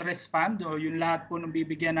link can respond, o yung lahat po nung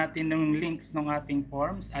bibigyan natin ng links ng ating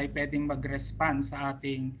forms ay pwedeng mag-respond sa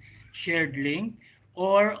ating shared link,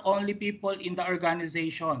 or only people in the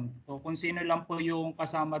organization. So kung sino lang po yung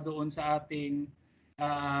kasama doon sa ating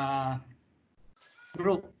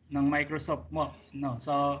group ng Microsoft mo. No?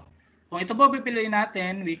 So kung ito po pipiliin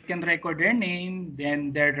natin, we can record their name,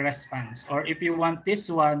 then their response. Or if you want this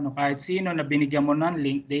one, no, kahit sino na binigyan mo ng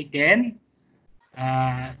link, they can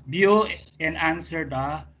view and answer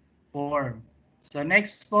the form. So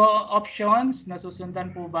next po, options,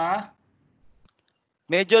 nasusundan po ba?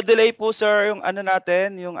 Medyo delay po sir yung ano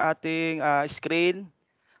natin, yung ating screen.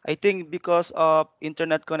 I think because of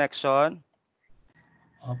internet connection.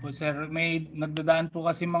 Opo sir, may nagdadaan po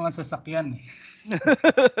kasi mga sasakyan eh.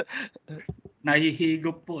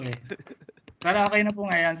 Nahihigop po eh. Pero okay na po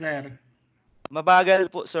ngayon sir.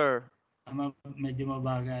 Mabagal po sir. Medyo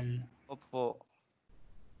mabagal. Opo.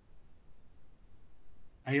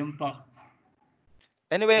 Ayun po.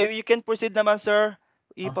 Anyway, you can proceed naman sir.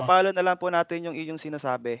 Ipapalo na lang po natin yung iyong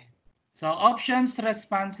sinasabi. So options,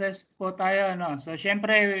 responses po tayo. No? So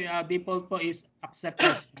syempre, default po is accept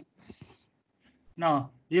response.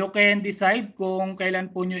 No, you can decide kung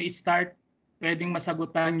kailan po nyo i-start pwedeng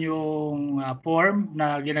masagutan yung form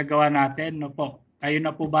na ginagawa natin. No po. Kayo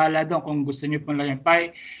na po bahala doon kung gusto nyo po lang.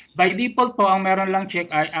 By default po, ang meron lang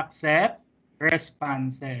check ay accept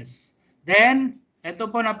responses. Then, ito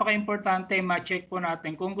po napaka-importante, ma-check po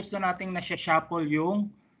natin kung gusto nating na-shuffle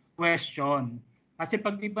yung question. Kasi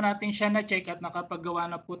pag di po natin siya na-check at nakapagawa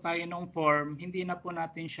na po tayo ng form, hindi na po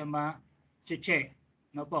natin siya ma-check.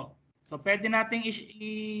 No po. So pwede nating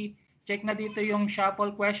i-check na dito yung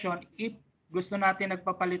shuffle question if gusto natin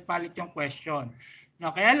nagpapalit-palit yung question.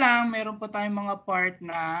 No, kaya lang meron po tayong mga part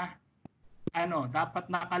na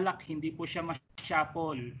dapat nakalock, hindi po siya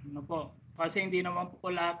ma-shuffle. No po. Kasi hindi naman po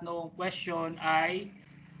lahat ng question ay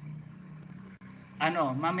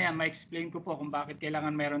mamaya ma-explain ko po kung bakit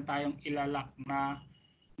kailangan meron tayong ilalock na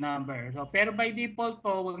number. So, pero by default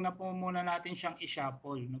po, wag na po muna natin siyang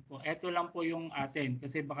i-shuffle. No po. Ito lang po yung atin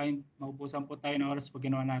kasi baka maubusan po tayo ng oras pag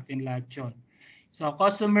ginawa natin lahat yun. So,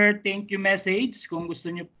 customer thank you message, kung gusto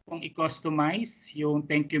nyo pong i-customize yung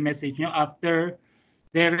thank you message nyo after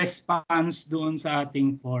the response doon sa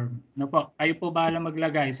ating form. No po, kayo po bahala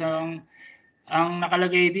maglagay. So, ang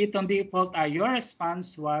nakalagay dito ang default ay your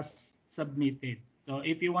response was submitted. So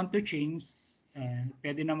if you want to change,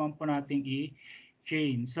 pwede naman po nating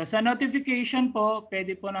i-change. So sa notification po,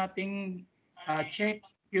 pwede po nating check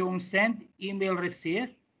yung send email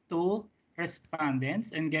receipt to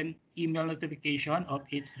respondents and get email notification of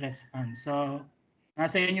its response. So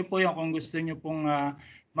nasa inyo po yung kung gusto nyo pong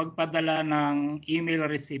magpadala ng email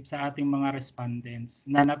receipt sa ating mga respondents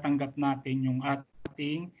na natanggap natin yung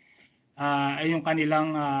ating yung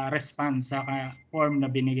kanilang response sa form na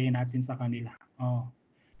binigay natin sa kanila.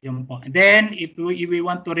 Yun po. And then, if we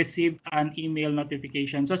want to receive an email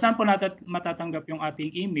notification, so saan po natin matatanggap yung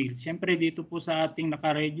ating email? Siyempre, dito po sa ating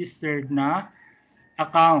naka-registered na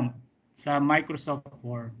account sa Microsoft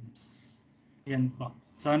Forms. Yan po.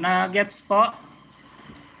 So, na-gets po?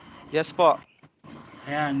 Yes po.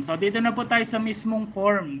 Ayan. So, dito na po tayo sa mismong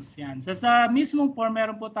forms. Yan. So, sa mismong form,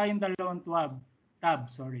 meron po tayong dalawang tab.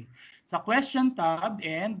 Sa question tab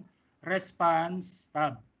and response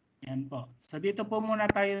tab. Yan po. So dito po muna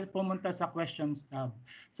tayo pumunta sa questions tab.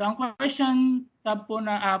 So ang question tab po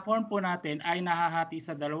na form po natin ay nahahati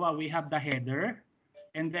sa dalawa. We have the header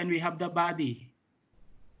and then we have the body.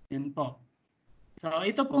 Yan po. So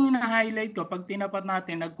ito pong na-highlight ko, pag tinapat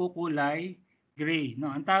natin nagkukulay gray.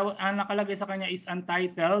 No, ang nakalagay sa kanya is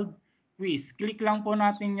untitled quiz. Click lang po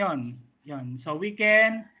natin 'yon. Yan. So we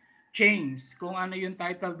can change kung ano yung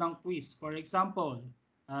title ng quiz. For example,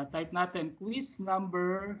 type natin quiz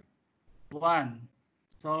number 1.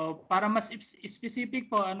 So para mas specific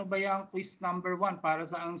po, ano ba yung quiz number 1 para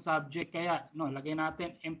sa ang subject, kaya lagay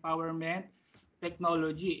natin empowerment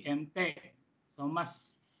technology, MTech. So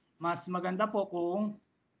mas maganda po kung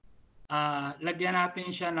lagyan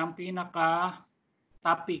natin siya ng pinaka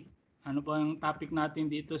topic. Ano po yung topic natin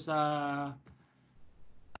dito sa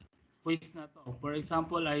quiz na to? For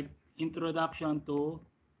example, ay introduction to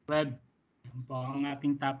web. Yan po ang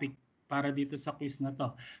ating topic para dito sa quiz na to.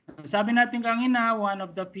 Sabi natin kanina, one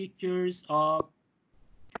of the features of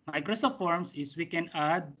Microsoft Forms is we can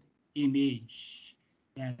add image.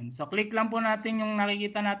 Yan. So click lang po natin yung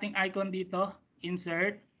nakikita nating icon dito,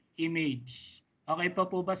 insert image. Okay po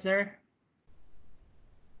ba sir?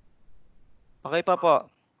 Okay pa po.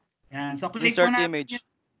 Yan. So click po Insert natin image. yung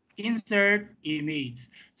insert image.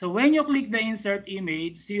 So when you click the insert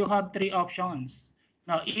image, you have three options.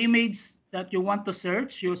 Now, image that you want to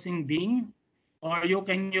search using Bing, or you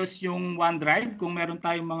can use yung OneDrive kung meron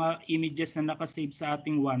tayong mga images na nakasave sa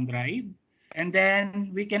ating OneDrive. And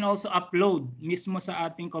then we can also upload mismo sa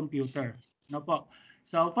ating computer. No po.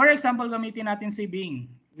 So for example, gamitin natin si Bing.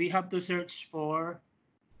 We have to search for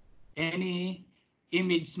any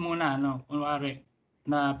image muna, no? Kunwari,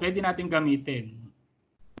 na pwede natin gamitin.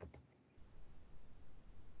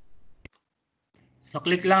 So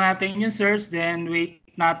click lang natin yung search, then wait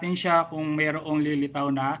natin siya kung mayroong lilitaw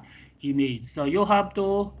na image. So you have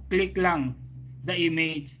to click lang the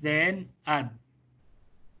image, then add.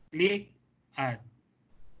 Click, add.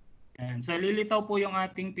 And so lilitaw po yung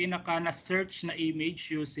ating pinaka na search na image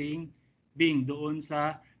using Bing doon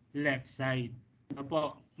sa left side. Ano po,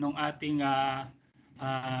 nung ating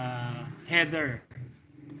header.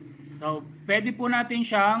 So, pwede po natin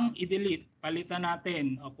siyang i-delete. Palitan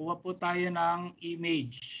natin. O, kuha po tayo ng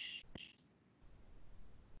image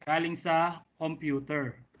galing sa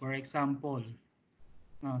computer. For example,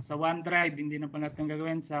 sa OneDrive, hindi na po natin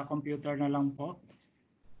gagawin. Sa computer na lang po.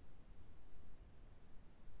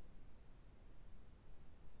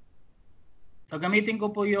 So, gamitin ko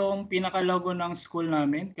po yung pinaka-logo ng school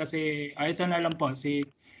namin kasi ito na lang po, si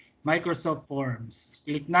Microsoft Forms.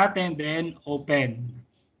 Click natin, then open.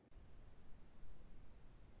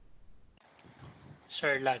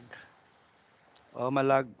 Sir Lag. Oh,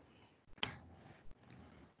 malag.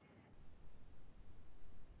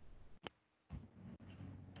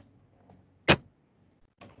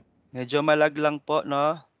 Medyo malag lang po,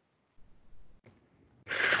 no?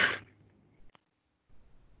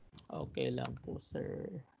 Okay lang po,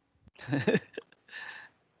 sir.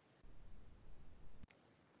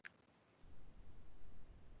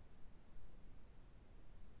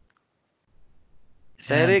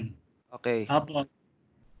 Serik, Ayan. okay. Apo.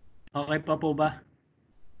 Okay pa po ba?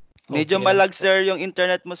 Medyo Okay lang malag, po. sir, yung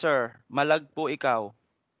internet mo, sir. Malag po ikaw.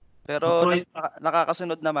 Pero Okay.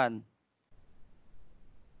 nakakasunod naman.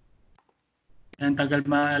 Ang tagal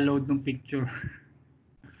ma-load ng picture.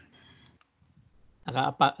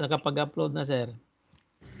 Nakapag-upload na, sir.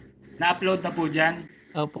 Na-upload na po dyan.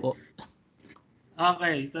 Opo.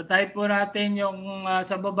 Okay, so type po natin yung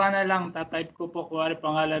sa baba na lang, tatype ko po kuwari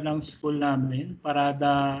pangalan ng school namin,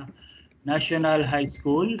 Parada National High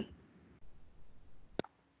School.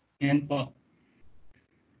 Yan po.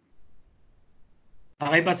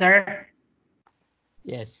 Okay pa, sir?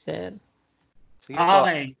 Yes, sir. Sige po.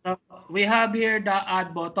 Okay, so we have here the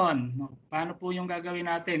add button. Paano po yung gagawin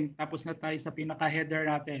natin? Tapos na tayo sa pinaka-header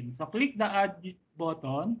natin. So click the add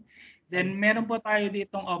button. Then meron po tayo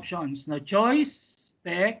ditong options. No, choice,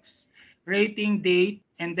 text, rating, date,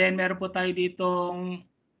 and then meron po tayo ditong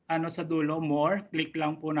sa dulo, more. Click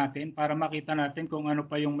lang po natin para makita natin kung ano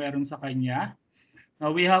pa yung meron sa kanya.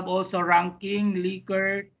 Now we have also ranking,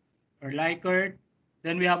 Likert, or Likert.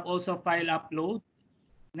 Then we have also file upload,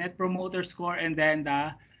 Net Promoter Score, and then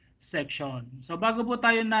the section. So bago po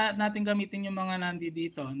tayo natin gamitin yung mga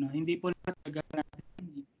nandito, no, hindi po natin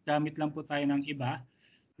gamit lang po tayo ng iba.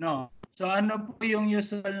 No. So ano po yung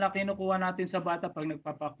usual na kinukuha natin sa bata pag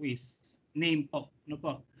nagpapa-quiz? Name po. No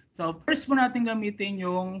po. So first po natin gamitin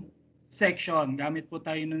yung section. Gamit po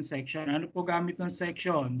tayo ng section. Ano po gamit ng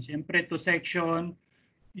section? Siyempre to section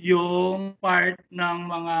yung part ng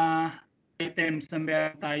mga items na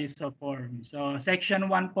meron tayo sa form. So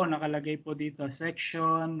section 1 po nakalagay po dito.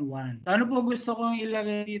 Section 1. So, ano po gusto kong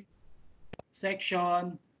ilagay dito?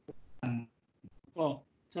 Section 1 po.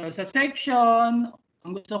 So sa section,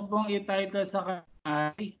 ang gusto ko pong i-title sa kanya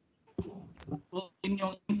ay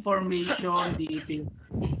yung information details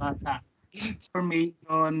bata.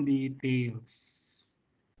 Information details.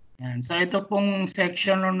 Yan. So ito pong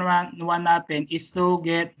section 1 natin is to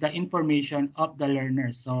get the information of the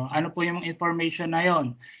learners. So ano po yung information na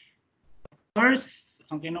yon? First,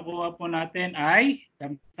 ang kinukuha po natin ay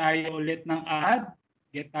tayo ulit ng add,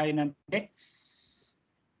 get tayo ng text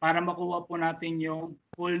para makuha po natin yung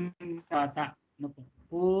full data. No po?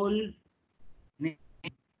 Full name.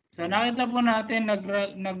 So nakita po natin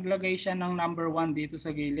naglagay siya ng number 1 dito sa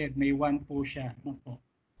gilid. May 1 po siya. No po?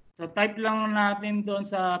 So type lang natin doon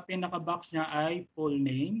sa pinaka-box niya ay full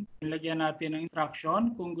name. Ilagyan natin ng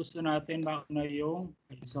instruction kung gusto natin mauna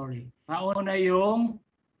yung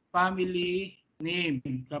family name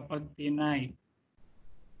kapag tinay.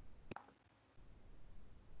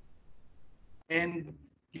 And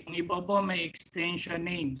yung iba po may extension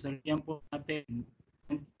name. So yan po natin.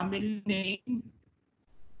 And family name.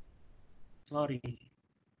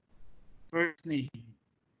 First name.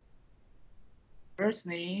 first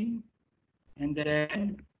name, and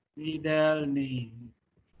then middle name.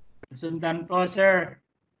 Sundan po, sir.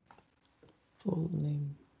 Full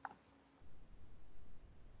name.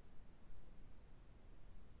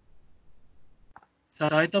 So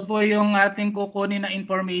ito po yung ating kukunin na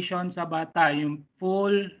information sa bata, yung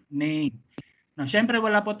full name. Now, syempre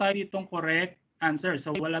wala po tayo ditong correct answer.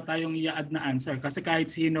 So wala tayong i-add na answer kasi kahit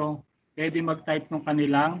sino pwede mag-type ng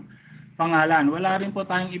kanilang pangalan. Wala rin po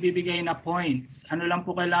tayong ibibigay na points. Ano lang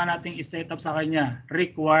po kailangan nating i-set up sa kanya?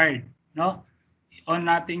 Required, no? On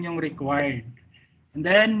natin yung required. And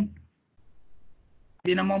then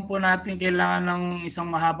hindi naman po natin kailangan ng isang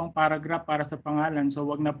mahabang paragraph para sa pangalan. So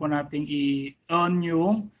wag na po nating i-on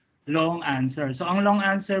yung long answer. So ang long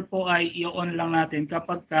answer po ay i-on lang natin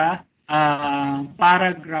kapag ka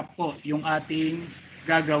paragraph po yung ating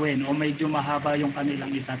gagawin o medyo mahaba yung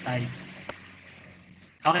kanilang itatype.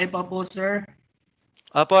 Okay pa po, sir?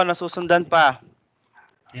 Opo, nasusundan pa.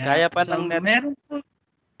 Yan. Kaya pa So, ng net.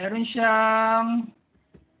 meron siyang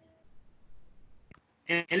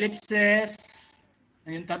ellipses,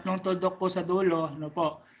 yung tatlong tuldok po sa dulo, no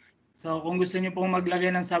po. So kung gusto niyo pong maglagay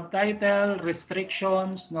ng subtitle,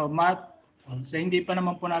 restrictions, no, math, so hindi pa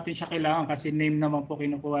naman po natin siya kailangan kasi name naman po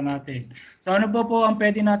kinukuha natin. So ano po ang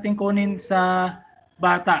pwede natin kunin sa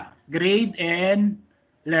bata? Grade and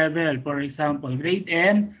level, for example. Grade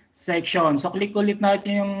and section. So click ulit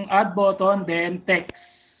natin yung add button, then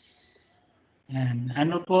text. Yan.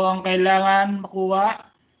 Ano po ang kailangan makuha?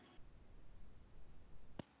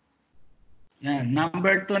 Yan,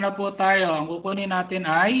 number 2 na po tayo. Ang kukunin natin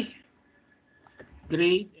ay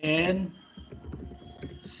grade and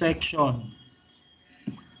section.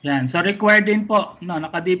 Yan, so required din po. No,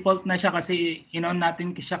 naka-default na siya kasi in-on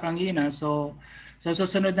natin siya kanina. So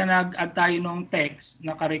susunod na nag-add tayo ng text,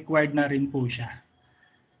 naka-required na rin po siya.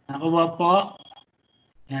 Nakuha po.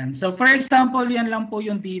 Yan. So for example, yan lang po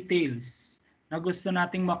yung details na gusto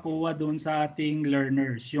nating makuha doon sa ating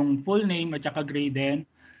learners. Yung full name at saka grade and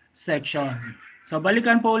section. So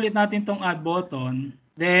balikan po ulit natin tong add button,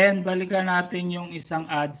 then balikan natin yung isang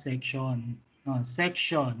add section. No,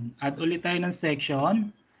 section. Add ulit tayo ng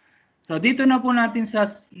section. So dito na po natin sa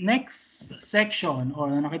next section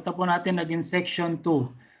or nakita po natin naging section 2.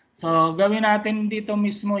 So gawin natin dito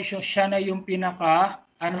mismo siya na yung pinaka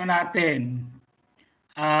natin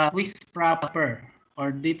quiz proper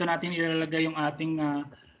or dito natin ilalagay yung ating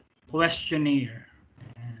questionnaire.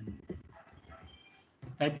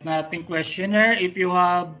 Type natin questionnaire. If you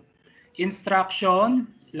have instruction,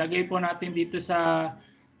 lagay po natin dito sa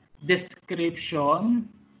description.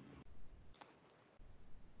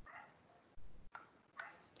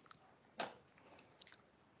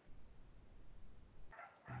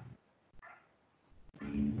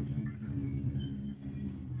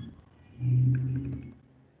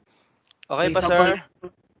 Okay pa, sir?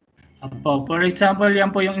 For example,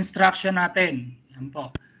 yan po yung instruction natin. Yan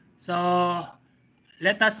po. So,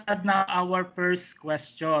 let us add now our first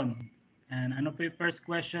question. And ano po yung first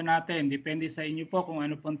question natin? Depende sa inyo po kung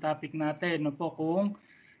ano pong topic natin. Ano po kung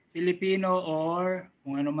Filipino or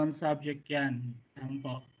kung ano man subject yan. Yan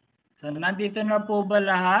po. So nandito na po ba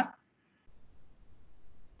lahat?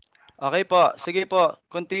 Okay po. Sige po.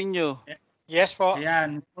 Continue. Yes po.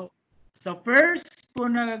 Ayan. So first po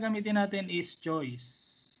na gagamitin natin is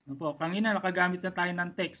choice. Ano po? Kanina nakagamit na tayo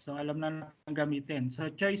ng text. So alam na natin gamitin. So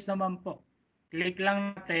choice naman po. Click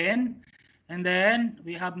lang natin. And then,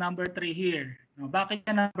 we have number 3 here. No, bakit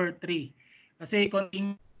siya number 3? Kasi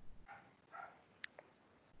continue.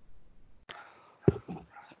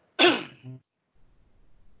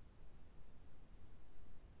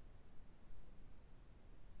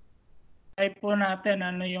 Type po natin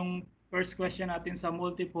ano yung first question natin sa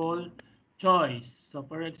multiple choice. So,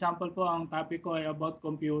 for example po, ang topic ko ay about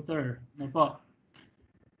computer. Ano po?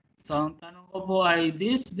 So, ang tanong ko po ay,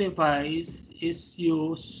 this device is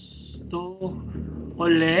used to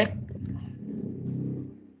collect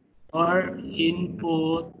or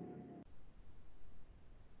input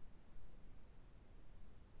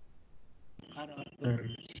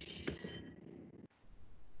characters.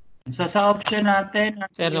 So, sa option natin,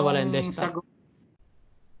 Sir, nawala yung desktop.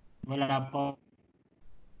 Wala po.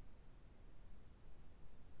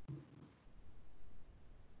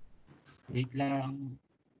 Wait lang.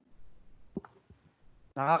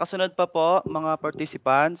 Nakakasunod pa po, mga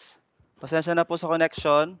participants. Pasensya na po sa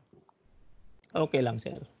connection. Okay lang,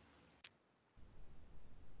 sir.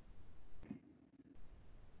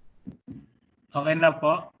 Okay na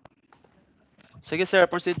po. Sige, sir.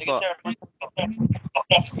 Proceed po.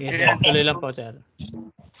 Sige, sir. Tuloy lang po, sir.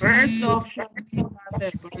 First option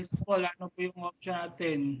natin. For example, ano po yung option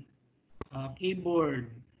natin?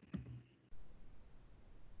 Keyboard.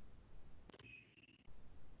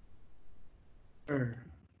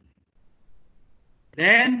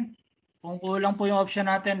 Then, kung kulang po yung option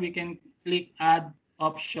natin, we can click add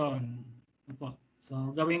option. Opo.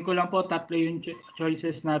 So, gawin ko lang po, tatlo yung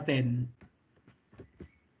choices natin.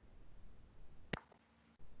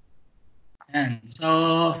 Ayan. So,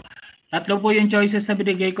 tatlo po yung choices na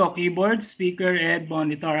binigay ko, keyboard, speaker, and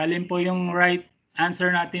monitor. Alin po yung right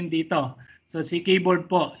answer natin dito? So, si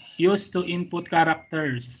keyboard po, used to input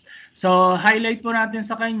characters. So, highlight po natin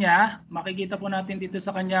sa kanya, makikita po natin dito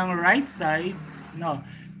sa kanyang right side, no,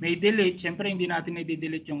 may delete. Siyempre, hindi natin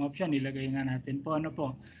i-delete yung option, ilagay nga natin po, ano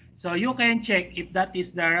po. So, you can check if that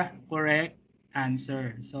is the correct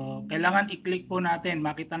answer. So, kailangan i-click po natin,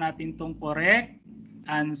 makita natin tong correct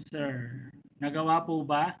answer. Nagawa po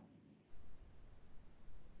ba?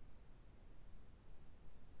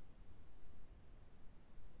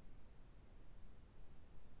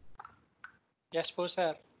 Yes po,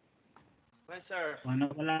 sir. Well, sir. O,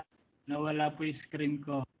 nawala po yung screen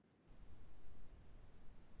ko.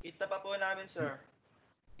 Kita pa po namin, sir.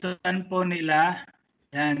 Saan po nila?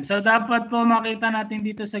 Yan. So, dapat po makita natin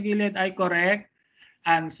dito sa gilid ay correct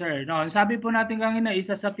answer. No, sabi po natin kanina,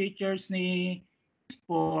 isa sa features ni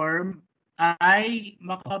form ay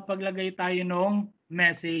makapaglagay tayo ng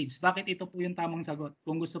message. Bakit ito po yung tamang sagot?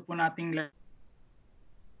 Kung gusto po nating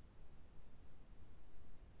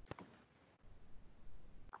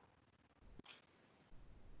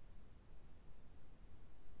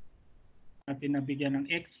natin nabigyan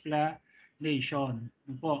ng explanation.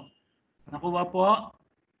 Ano po? Nakuha po?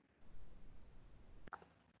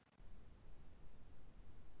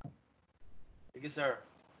 Sige, sir.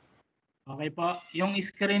 Okay po. Yung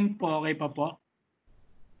screen po, okay pa po?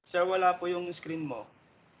 Sir, wala po yung screen mo.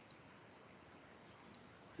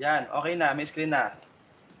 Yan, okay na. May screen na.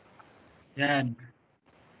 Yan.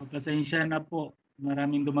 Pagkasensya na po.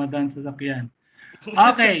 Maraming dumadaan sa sakyan.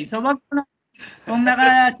 Okay. So, wag po na, kung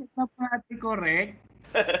naka-check na po natin correct,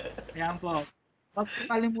 yan po. Wag po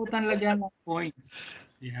kalimutan lagyan ng points.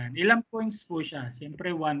 Yan. Ilang points po siya?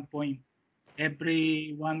 Siyempre, 1 point.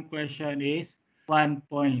 Every one question is 1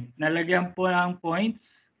 point. Nalagyan po ng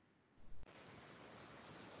points.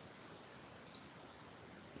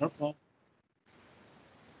 Opo.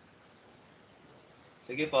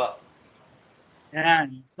 Sige po.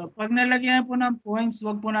 Yan. So, pag nalagyan po ng points,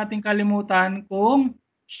 wag po natin kalimutan kung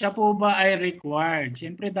siya po ba ay required.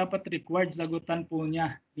 Siyempre, dapat required. Sagutan po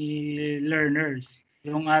niya ni learners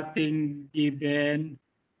yung ating given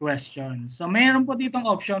question. So, mayroon po ditong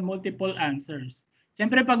option, multiple answers.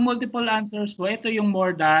 Siyempre, pag multiple answers po, ito yung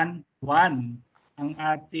more than one ang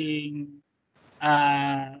ating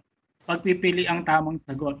pagpipili ang tamang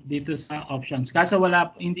sagot dito sa options. Kaso wala,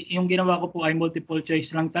 hindi, yung ginawa ko po ay multiple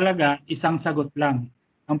choice lang talaga, isang sagot lang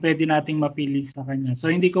ang pwede nating mapili sa kanya. So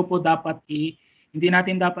hindi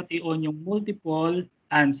natin dapat i-on yung multiple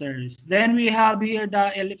answers. Then we have here the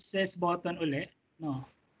ellipses button ulit, no.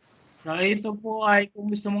 So ito po ay kung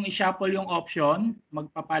gusto mong i-shuffle yung option,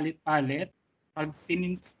 magpapalit-palit. Pag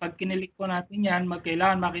kinilik po natin yan,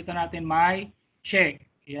 kailangan makita natin may check.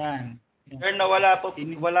 Yan. Sir, wala po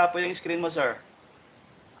yung screen mo, sir.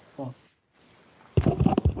 Oh.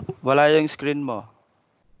 Wala yung screen mo.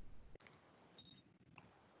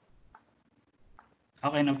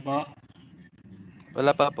 Okay na po.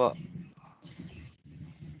 Wala pa po.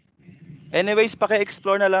 Anyways,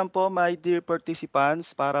 paki-explore na lang po, my dear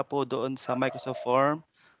participants, para po doon sa Microsoft Form.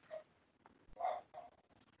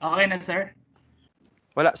 Okay na, sir?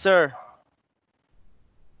 Wala, sir.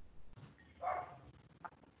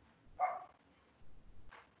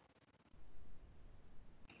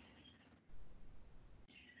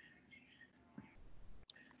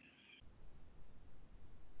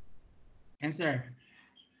 Yes, sir.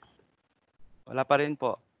 Wala pa rin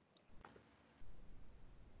po.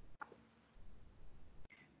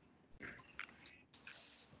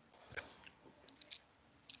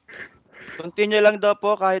 Continue lang daw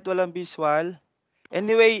po kahit walang visual.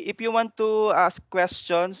 Anyway, if you want to ask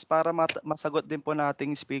questions para masagot din po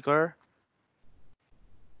nating speaker.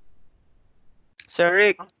 Sir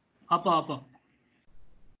Rick, Opo.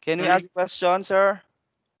 can we Sir ask questions, sir?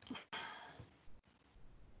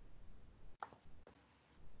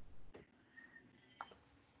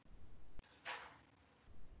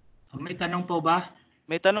 May tanong po ba?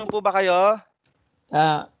 May tanong po ba kayo?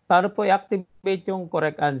 Paano po i-activate yung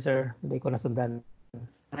correct answer? Hindi ko nasundan.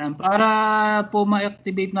 Para po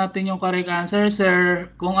ma-activate natin yung correct answer, sir,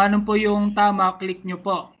 kung ano po yung tama, click nyo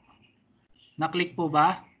po. Na-click po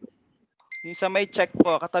ba? Yung sa may check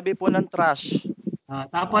po, katabi po ng trash.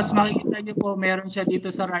 Tapos makikita nyo po, meron siya dito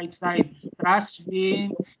sa right side. Trash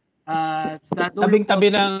bin. Sa dulo Tabing-tabi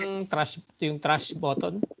po, ng trash, yung trash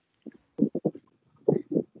button.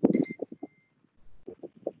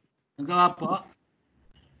 Magawa po.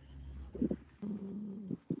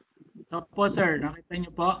 So po sir, nakita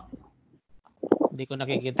niyo po. Hindi ko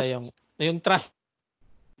nakikita yung trust.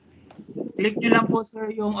 Click niyo lang po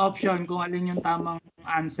sir yung option kung alin yung tamang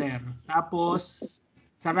answer. Tapos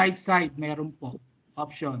sa right side meron po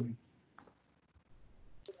option.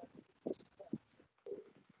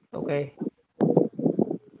 Okay.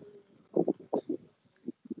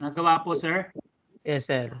 Nagawa po sir.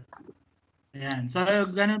 Yes, sir. Ayan. So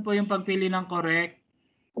ganun po yung pagpili ng correct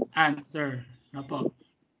answer. Na po.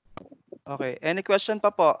 Okay. Any question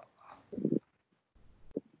pa po?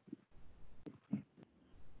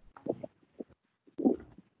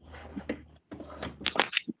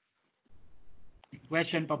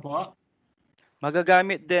 Question pa po.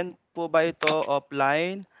 Magagamit din po ba ito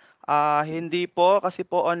offline? Hindi po kasi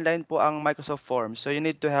po online po ang Microsoft Forms. So you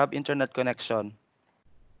need to have internet connection.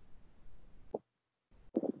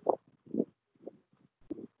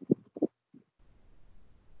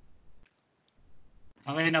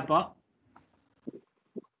 Okay na po.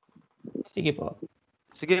 Sige po.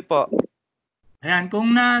 Sige po. Ayan,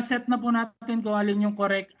 kung na-set na po natin kung alin yung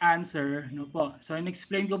correct answer, no po. So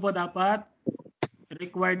in-explain ko po dapat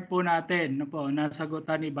required po natin, no po,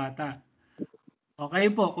 nasagutan ni bata.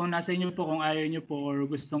 Okay po, kung nasa inyo po, kung ayaw nyo po or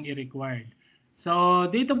gustong i-required.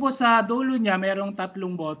 So dito po sa dulo niya, merong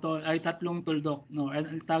tatlong tuldok, no.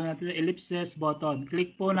 Ang tawag natin ellipsis button.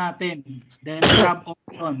 Click po natin. Then tab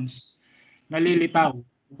options. Nalilitaw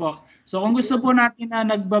po. So kung gusto po natin na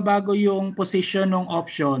nagbabago yung position ng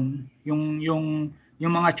option, yung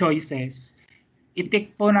mga choices,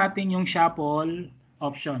 i-tick po natin yung shuffle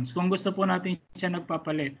options. Kung gusto po natin siya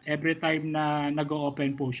nagpapalit every time na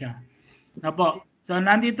nag-o-open po siya. Na po. So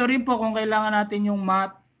nandito rin po kung kailangan natin yung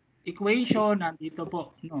math equation, nandito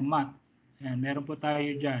po, no, math. Ayan, meron po tayo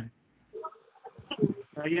diyan.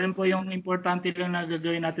 So yun po yung importante lang na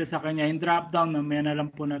gagawin natin sa kanya. Yung drop down, may na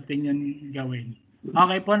lang po natin yun gawin.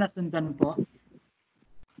 Okay po, nasundan po.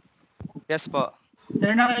 Yes po.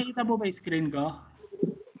 Sir, nakikita po ba yung screen ko?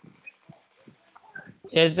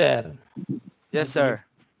 Yes, sir. Yes, sir.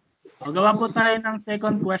 O, gawa po tayo ng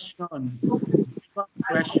second question. Second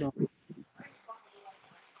question.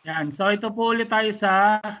 Yan. So ito po ulit tayo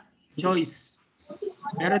sa choice.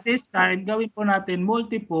 Pero this time, gawin po natin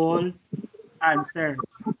multiple answer.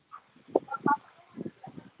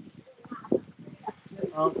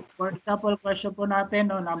 So, for example, question po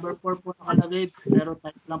natin, no, number 4 po nakalagay, pero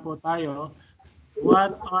type lang po tayo.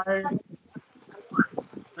 What are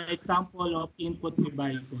the example of input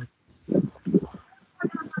devices?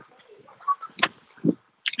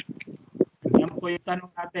 Yan po yung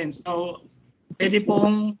tanong natin. So, pwede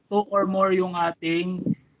pong 2 or more yung ating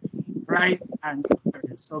right answer.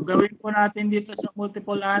 So, gawin po natin dito sa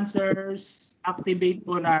multiple answers, activate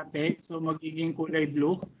po natin. So, magiging kulay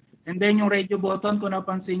blue. And then yung radio button, kung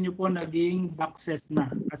napansin nyo po, naging boxes na.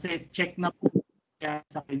 Kasi check na po kaya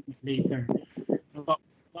sa akin later. So,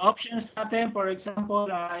 the options natin, for example,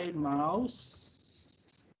 ay mouse.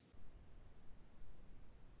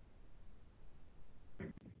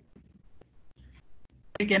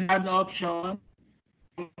 We can add the option.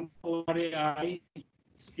 Ay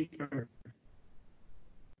speaker.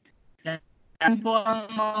 Yan po ang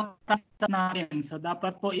mga task natin. So,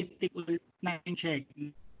 dapat po i-tick ulit natin check.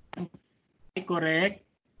 Correct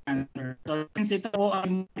answer. So, since ito po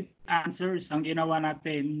ang answers ang ginawa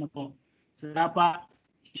natin, no po. So, dapat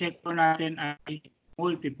check po natin ay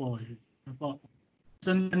multiple. No po.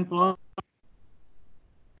 Sundan po.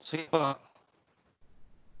 Sige po.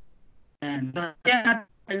 And so, yan,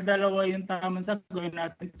 dalawa yung tamang sagot, gawin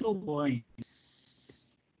natin 2 points.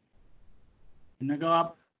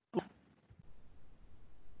 Nagawa po.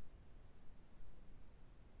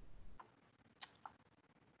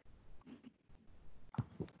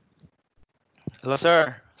 Hello,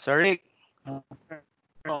 sir. Sir Rick.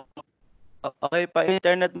 Okay pa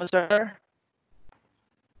internet mo, sir?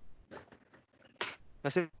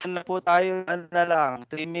 Kasi na po tayo, ano na lang,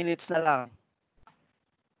 3 minutes na lang.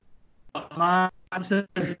 Ma'am, sir.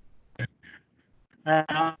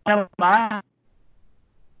 Ano ba?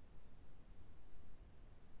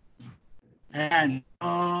 Ayan. So,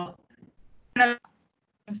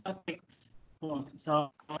 sa text po. So,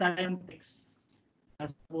 tayong text.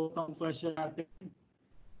 As po ang question natin.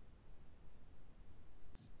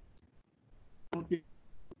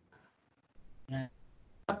 Ayan.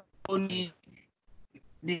 Po ni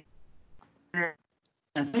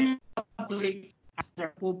so, yung answer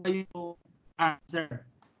po ba yung answer?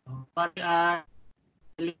 Pag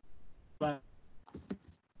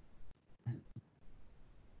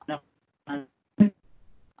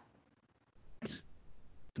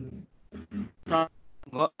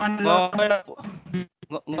Ngongo na po.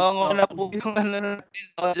 Ngongo na po yung ano natin,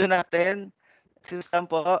 audio natin. System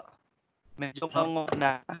po. Medyo ngongo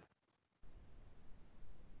na.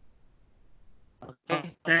 Okay.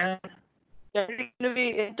 Sir, Sir,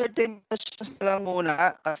 entertain questions na lang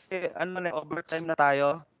muna kasi ano na, overtime na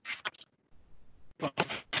tayo.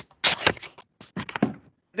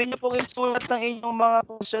 Pwede niyo pong isulat ng inyong mga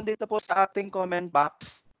question dito po sa ating comment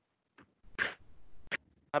box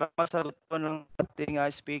para masagot po ng ating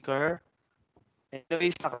speaker.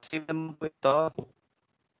 Anyways, nakasave naman po ito.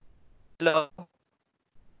 Hello?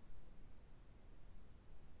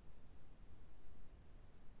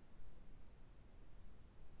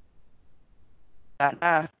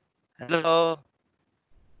 Ana. Hello?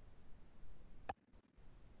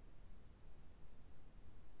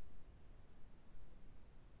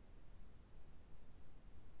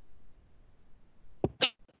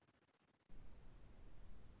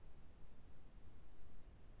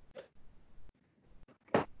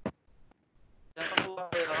 Diyan pa po ba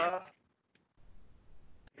kayo?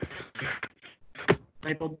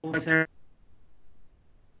 may po po, sir.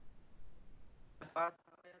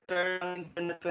 Sir, ang internet